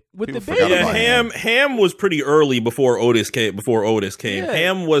started it with People the baby. Yeah, Ham was pretty early before Otis came. Yeah.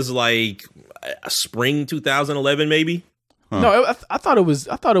 Ham was like spring 2011, maybe. Huh. No, I thought it was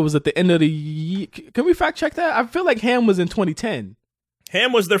at the end of the year. Can we fact check that? I feel like Ham was in 2010.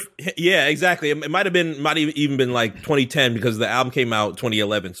 Ham was their, yeah, exactly. It might have even been like 2010 because the album came out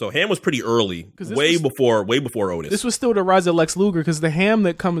 2011. So Ham was pretty early, way before Otis. This was still the rise of Lex Luger because the Ham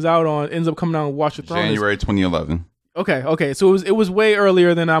that ends up coming out on Watch the Throne. January 2011. Okay. So it was way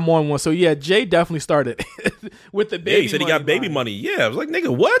earlier than I'm on one. So yeah, Jay definitely started with the baby. Yeah, he said he got baby money. Yeah, I was like,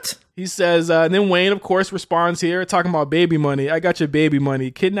 nigga, what? He says, and then Wayne, of course, responds here talking about baby money. I got your baby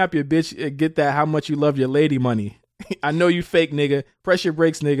money. Kidnap your bitch. Get that. How much you love your lady money. I know you fake, nigga. Press your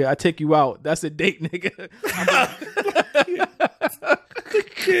brakes, nigga. I take you out. That's a date, nigga.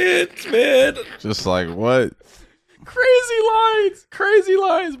 Kids, man. Just like what? Crazy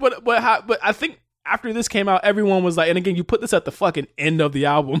lines. But I think after this came out, everyone was like, and again, you put this at the fucking end of the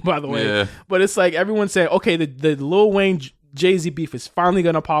album, by the way. Yeah. But it's like everyone said, okay, the Lil Wayne Jay-Z beef is finally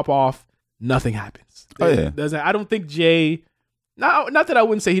gonna pop off. Nothing happens. I don't think Jay. Not that I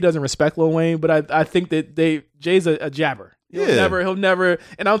wouldn't say he doesn't respect Lil Wayne, but I think that Jay's a jabber. He'll never,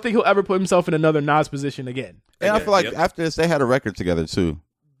 and I don't think he'll ever put himself in another Nas position again. And I feel like after this, they had a record together too.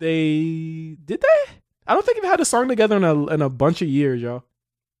 Did they? I don't think they've had a song together in a bunch of years, y'all.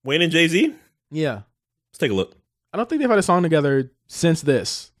 Wayne and Jay-Z? Yeah. Let's take a look. I don't think they've had a song together since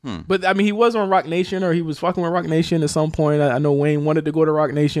this. But I mean, he was on Rock Nation, or he was fucking with Rock Nation at some point. I know Wayne wanted to go to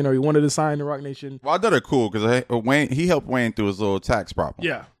Rock Nation, or he wanted to sign to Rock Nation. Well, I thought they're cool because he helped Wayne through his little tax problem.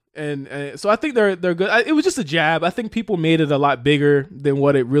 Yeah, and so I think they're good. It was just a jab. I think people made it a lot bigger than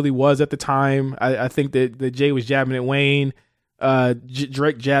what it really was at the time. I think that Jay was jabbing at Wayne.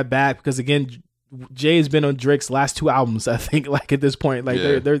 Drake jabbed back because again, Jay has been on Drake's last 2 albums. I think like at this point, like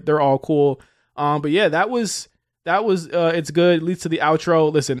they're all cool. But yeah, that was it's good. It leads to the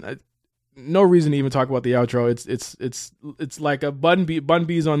outro. Listen, no reason to even talk about the outro. It's like a Bun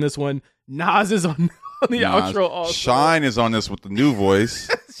B's on this one. Nas is on the outro also. Shine is on this with the new voice.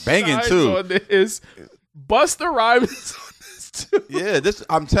 Banging too. On this. Busta Rhymes is on this too. Yeah,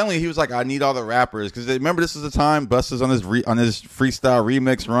 I'm telling you, he was like, I need all the rappers because remember this is the time Busta's on his freestyle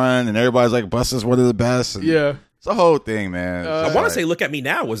remix run, and everybody's like, Busta's one of the best. And yeah. It's a whole thing, man. I want to say "Look at Me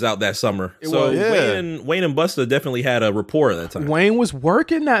Now" was out that summer. Wayne and Busta definitely had a rapport at that time. Wayne was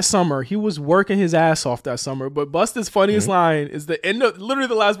working that summer. He was working his ass off that summer. But Busta's funniest line is the end of literally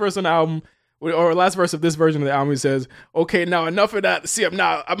the last verse on the album, or last verse of this version of the album. He says, "Okay, now enough of that. See, I'm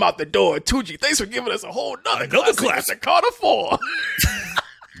out the door. 2G, thanks for giving us a whole another classic. Carter 4."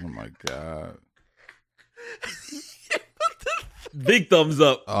 Oh my god. Big thumbs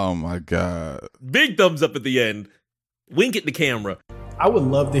up. Oh my god. Big thumbs up at the end. Wink at the camera. I would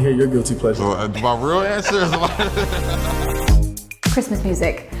love to hear your guilty pleasure. My real answer is Christmas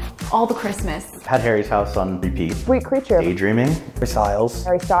music. All the Christmas. Pat Harry's House on repeat. Sweet Creature. Daydreaming. Harry Styles.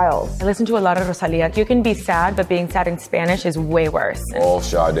 I listen to a lot of Rosalia. You can be sad, but being sad in Spanish is way worse. All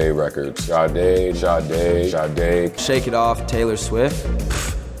Sade records. Sade. Shake It Off, Taylor Swift.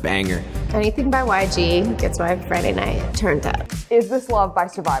 Banger. Anything by YG gets my Friday night turned up. Is This Love by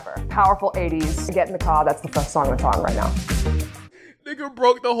Survivor. Powerful 80s. Get in the car. That's the first song that's on right now. Nigga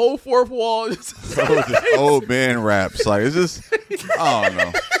broke the whole fourth wall. just old man raps. Like, it's just, I don't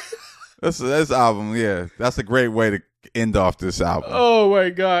know. This album, yeah, that's a great way to end off this album. Oh my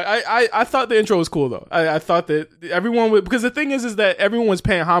god, I thought the intro was cool though. I thought that everyone would, because the thing is that everyone was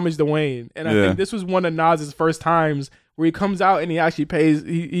paying homage to Wayne, and I think this was one of Nas's first times where he comes out and he actually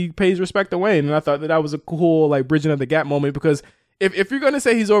pays respect to Wayne, and I thought that was a cool like bridging of the gap moment, because if you're gonna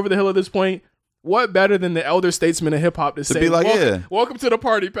say he's over the hill at this point, what better than the elder statesman of hip hop to say, be like, welcome to the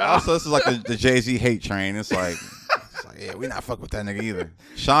party, pal. Also, this is like the Jay-Z hate train. It's like, yeah, we not fucking with that nigga either.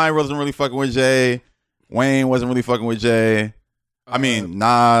 Shine wasn't really fucking with Jay. Wayne wasn't really fucking with Jay. I mean,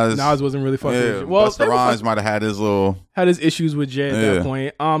 Nas wasn't really fucking with Jay. Well, Busta Rhymes might have had his issues with Jay at that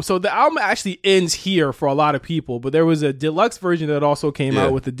point. So the album actually ends here for a lot of people, but there was a deluxe version that also came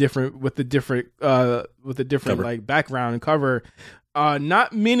out with a different cover. Like background and cover.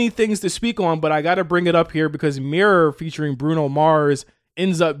 Not many things to speak on, but I got to bring it up here because Mirror featuring Bruno Mars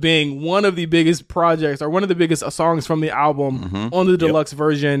ends up being one of the biggest projects, or one of the biggest songs from the album on the deluxe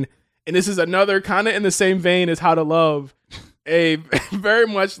version. And this is another kind of in the same vein as How to Love, a very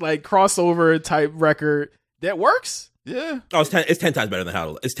much like crossover type record that works. Yeah. Oh, it's 10 times better than How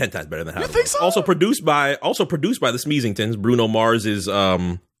to Love. It's 10 times better than How to Love. You think so? Also produced by the Smeezingtons, Bruno Mars's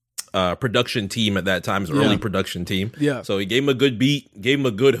production team at that time, his early production team. Yeah. So he gave him a good beat, gave him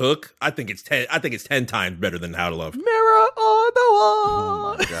a good hook. I think it's 10 times better than How to Love. Mirror on the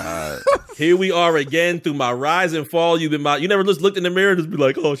wall. Oh my god. Here we are again through my rise and fall. You never just looked in the mirror and just be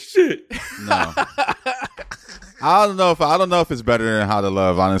like, oh shit. No. I don't know if it's better than How to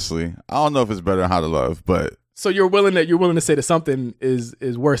Love, honestly. I don't know if it's better than How to Love, but So you're willing to say that something is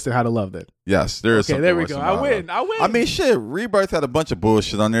worse than How to Love then? Yes, there is. Okay, something there we worse go. than I How to win. Love. I win. I mean, shit. Rebirth had a bunch of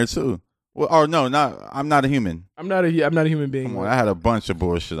bullshit on there too. Well, or no, not. I'm not a human. I'm not a human being. Come on, I had a bunch of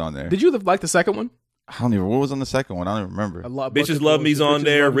bullshit on there. Did you like the second one? I don't even. What was on the second one? I don't even remember. Bitches Love Me's on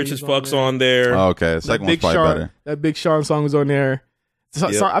there. Rich as Fuck's on there. Oh, okay, the second one's probably better. That Big Sean song was on there. So,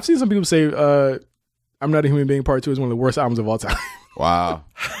 Yep. so I've seen some people say I'm Not a Human Being Part 2 is one of the worst albums of all time. Wow.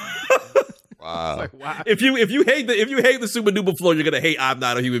 Wow. Like, wow. If you hate the Super Duper Flow, you're gonna hate I'm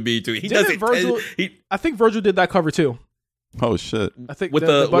Not a Human Being too. He doesn't. I think Virgil did that cover too. Oh shit! I think with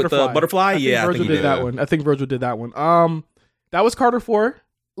the butterfly. Yeah, Virgil did that one. I think Virgil did that one. That was Carter 4.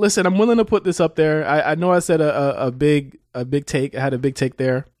 Listen, I'm willing to put this up there. I know I said a big take. I had a big take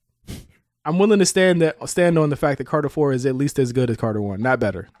there. I'm willing to stand on the fact that Carter 4 is at least as good as Carter 1. Not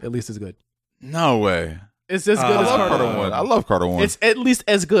better. At least as good. No way. It's as good as Carter 1. I love Carter 1. It's at least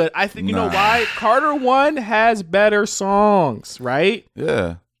as good. I think, you know why? Carter 1 has better songs, right?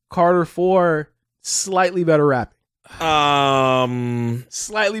 Yeah. Carter 4, slightly better rapping.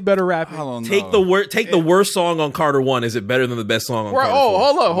 Slightly better rapping. Take the worst song on Carter 1. Is it better than the best song on Carter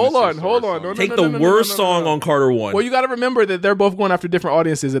 4? Hold on. Take the worst song on Carter 1. Well, you got to remember that they're both going after different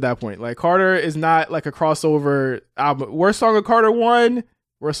audiences at that point. Like, Carter is not like a crossover album. Worst song on Carter 1.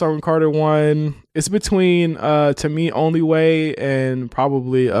 It's between, to me, Only Way and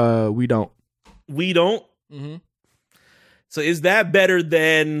probably We Don't. We Don't? Mm-hmm. So is that better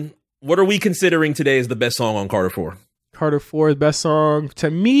than... What are we considering today as the best song on Carter 4? Carter 4's best song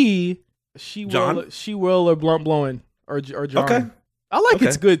to me, She Will or Blunt Blowing or John. Okay. I like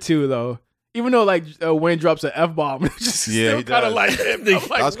It's Good too though. Even though like Wayne drops an F-bomb, it's just still kind of like him.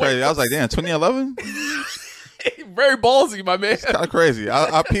 That's crazy. I was like, damn, 2011? Very ballsy, my man. It's kind of crazy.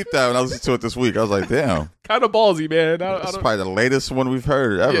 I peeped that when I listened to it this week. I was like, damn. Kind of ballsy, man. That's probably the latest one we've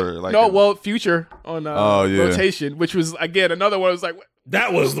heard ever. Yeah. Like, Future on Rotation, which was again another one. I was like,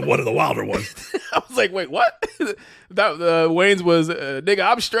 that was one of the wilder ones. I was like, wait, what? That Wayne's was nigga,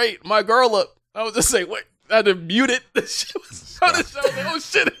 I'm straight, my girl up. I was just saying, wait, I had to mute it. The shit was on the show. I was like, oh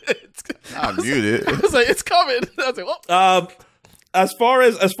shit, I muted it. I was like, it's coming. I was like, well. As far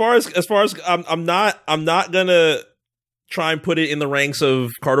as I'm not gonna try and put it in the ranks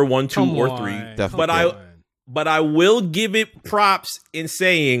of Carter 1, 2, or 3. Definitely. But I will give it props in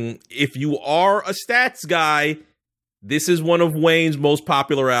saying if you are a stats guy, this is one of Wayne's most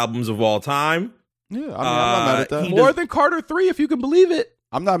popular albums of all time. Yeah, I mean, I'm not mad at that. More than Carter 3, if you can believe it.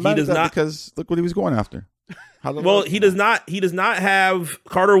 I'm not mad at that because look what he was going after. Well, he does not have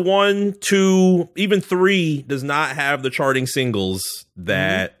Carter 1, 2, even 3 does not have the charting singles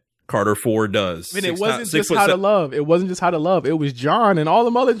that Carter 4 does. I mean, it wasn't just How to Love. It wasn't just How to Love. It was John and all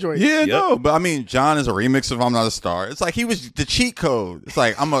them other joints. Yeah, no, but I mean, John is a remix of I'm Not a Star. It's like he was the cheat code. It's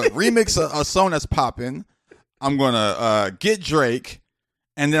like I'm a remix a song that's popping. I'm gonna get Drake.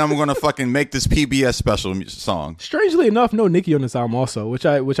 And then I'm gonna fucking make this PBS special song. Strangely enough, no Nicki on this album also, which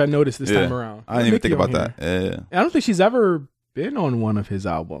I noticed this time around. I didn't even think about that. Yeah. I don't think she's ever been on one of his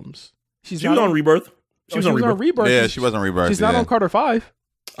albums. She was on Rebirth. She was on Rebirth. Yeah, she was on Rebirth. She's not on Carter 5.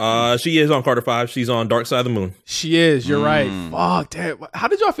 She is on Carter 5. She's on Dark Side of the Moon. She is. You're right. Fuck, damn. How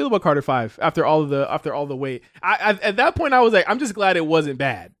did y'all feel about Carter 5 after all the wait? I at that point I was like, I'm just glad it wasn't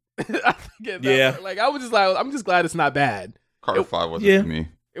bad. Yeah. Like I was just like, I'm just glad it's not bad. Carter 5 wasn't for me.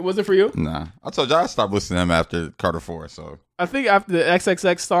 It wasn't for you? Nah. I told you I stopped listening to him after Carter 4, so. I think after the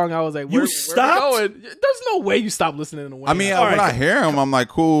XXX song, I was like, where stopped? Where we going? There's no way you stop listening to Wayne. I mean, when I hear him, I'm like,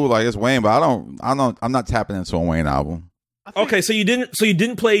 cool, like it's Wayne, but I'm not tapping into a Wayne album. Okay, so you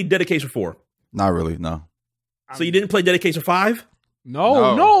didn't play Dedication 4? Not really, no. So you didn't play Dedication 5?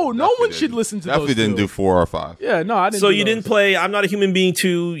 No one should listen to those. Definitely didn't do 4 or 5. Yeah, no, I didn't. So you didn't play I'm Not a Human Being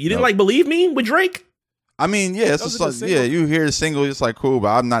 2. You didn't like Believe Me with Drake? I mean, yeah, it's just like, you hear the single, it's like cool, but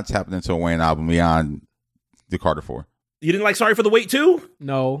I'm not tapping into a Wayne album beyond the Carter 4. You didn't like Sorry for the Wait 2?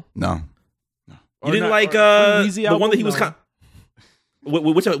 No. You didn't like the one that he was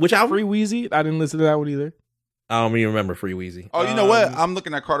which album? Free Weezy? I didn't listen to that one either. I don't even remember Free Weezy. Oh, you know what? I'm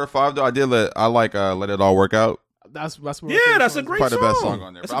looking at Carter 5 though. I like Let It All Work Out. That's that's a great probably song. The best song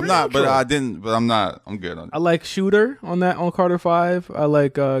on there. But I'm not. But I didn't. But I'm not. I'm good on it. I like Shooter on Carter 5. I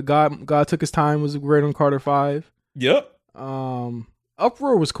like God Took His Time was great on Carter 5. Yep.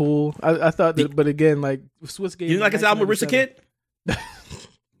 Uproar was cool. I thought that, but again, like Swiss Game. You didn't like his album with Rich the Kid?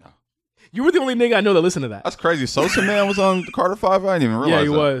 You were the only nigga I know that listened to that. That's crazy. Sosa Man was on Carter 5. I didn't even realize. Yeah, he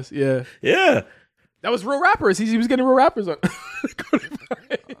was. Yeah. That was real rappers. He was getting real rappers on.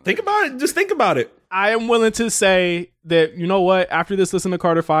 Think about it. Just think about it. I am willing to say that, you know what? After this, listen to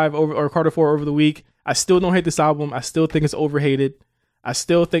Carter 5 or Carter 4 over the week. I still don't hate this album. I still think it's overhated. I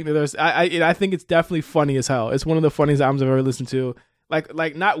still think that there's I think it's definitely funny as hell. It's one of the funniest albums I've ever listened to.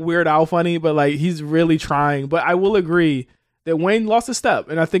 Like not Weird Al funny, but like he's really trying. But I will agree that Wayne lost a step,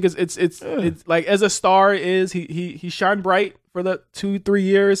 and I think it's like as a star he shined bright for the 2-3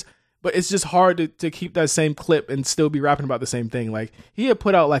 years, but it's just hard to keep that same clip and still be rapping about the same thing. Like he had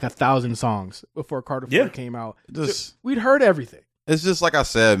put out like 1,000 songs before Carter 4 came out. We'd heard everything. It's just like I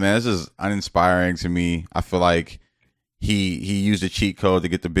said, man. It's just uninspiring to me. I feel like he used a cheat code to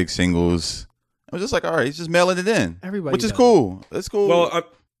get the big singles. I was just like, all right, he's just mailing it in, which is cool. That's cool.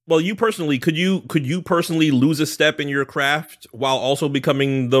 Well, you personally, could you personally lose a step in your craft while also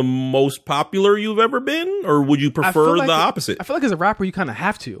becoming the most popular you've ever been, or would you prefer the opposite? I feel like as a rapper, you kind of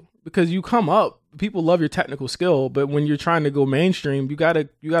have to, because you come up, people love your technical skill, but when you're trying to go mainstream, you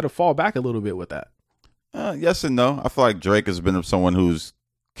gotta fall back a little bit with that. Yes and no. I feel like Drake has been someone who's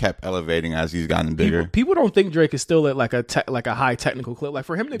kept elevating as he's gotten bigger. People don't think Drake is still at like a high technical clip. Like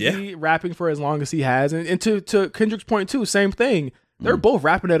for him to be rapping for as long as he has, and to Kendrick's point too, same thing. They're both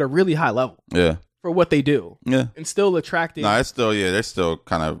rapping at a really high level. Yeah. For what they do. Yeah. And still attracting. No, they're still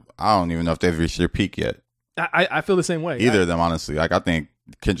kind of, I don't even know if they've reached their peak yet. I feel the same way. Either of them, honestly. Like I think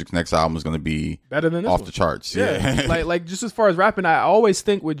Kendrick's next album is going to be better than this off one. the charts. Yeah. like just as far as rapping, I always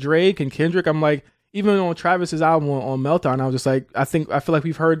think with Drake and Kendrick, I'm like, even on Travis's album on Meltdown, I was just like, I feel like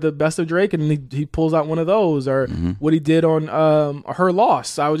we've heard the best of Drake, and he pulls out one of those, or what he did on Her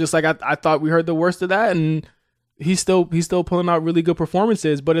Loss. I was just like, I thought we heard the worst of that, and he's still pulling out really good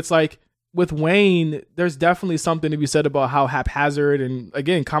performances. But it's like with Wayne, there's definitely something to be said about how haphazard and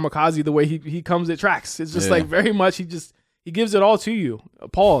again kamikaze the way he comes at tracks. It's just like very much he gives it all to you.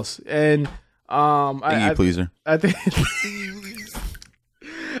 Pause. And pleaser. I think.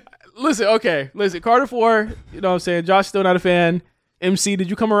 Listen, Carter 4, you know what I'm saying? Josh still not a fan. MC,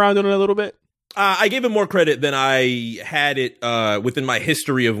 did you come around on it a little bit? I gave him more credit than I had it within my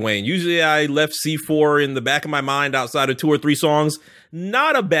history of Wayne. Usually I left C4 in the back of my mind outside of 2 or 3 songs.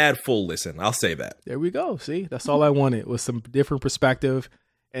 Not a bad full listen, I'll say that. There we go. See, that's all I wanted, was some different perspective.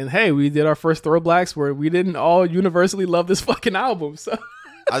 And hey, we did our first ThrowBLKs where we didn't all universally love this fucking album. So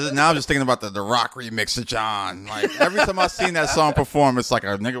now I'm just thinking about the Rock remix of John. Like every time I've seen that song perform, it's like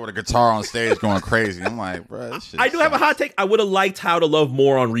a nigga with a guitar on stage going crazy. I'm like, bro, this shit I do have a hot take. I would have liked How to Love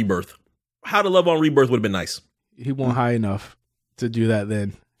more on Rebirth. How to Love on Rebirth would have been nice. He won't high enough to do that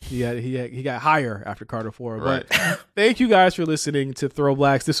then. He got higher after Carter 4. Right. But thank you guys for listening to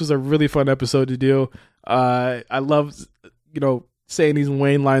ThrowBLKs. This was a really fun episode to do. I love, saying these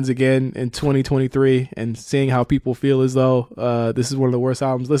Wayne lines again in 2023 and seeing how people feel as though this is one of the worst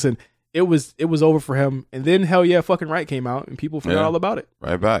albums. Listen, it was over for him, and then Hell Yeah Fucking Right came out and people forgot all about it.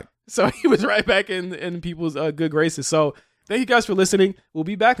 Right back. So he was right back in people's good graces. So thank you guys for listening. We'll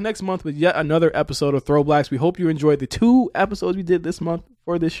be back next month with yet another episode of ThrowBLKs. We hope you enjoyed the 2 episodes we did this month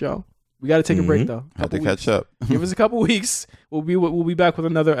for this show. We got to take a break though. Have to catch up. Give us a couple weeks. We'll be back with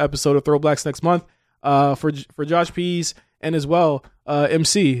another episode of ThrowBLKs next month. For Josh Pease and as well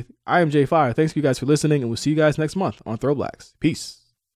MC, I am J5. Thanks you guys for listening, and we'll see you guys next month on ThrowBLKs. Peace.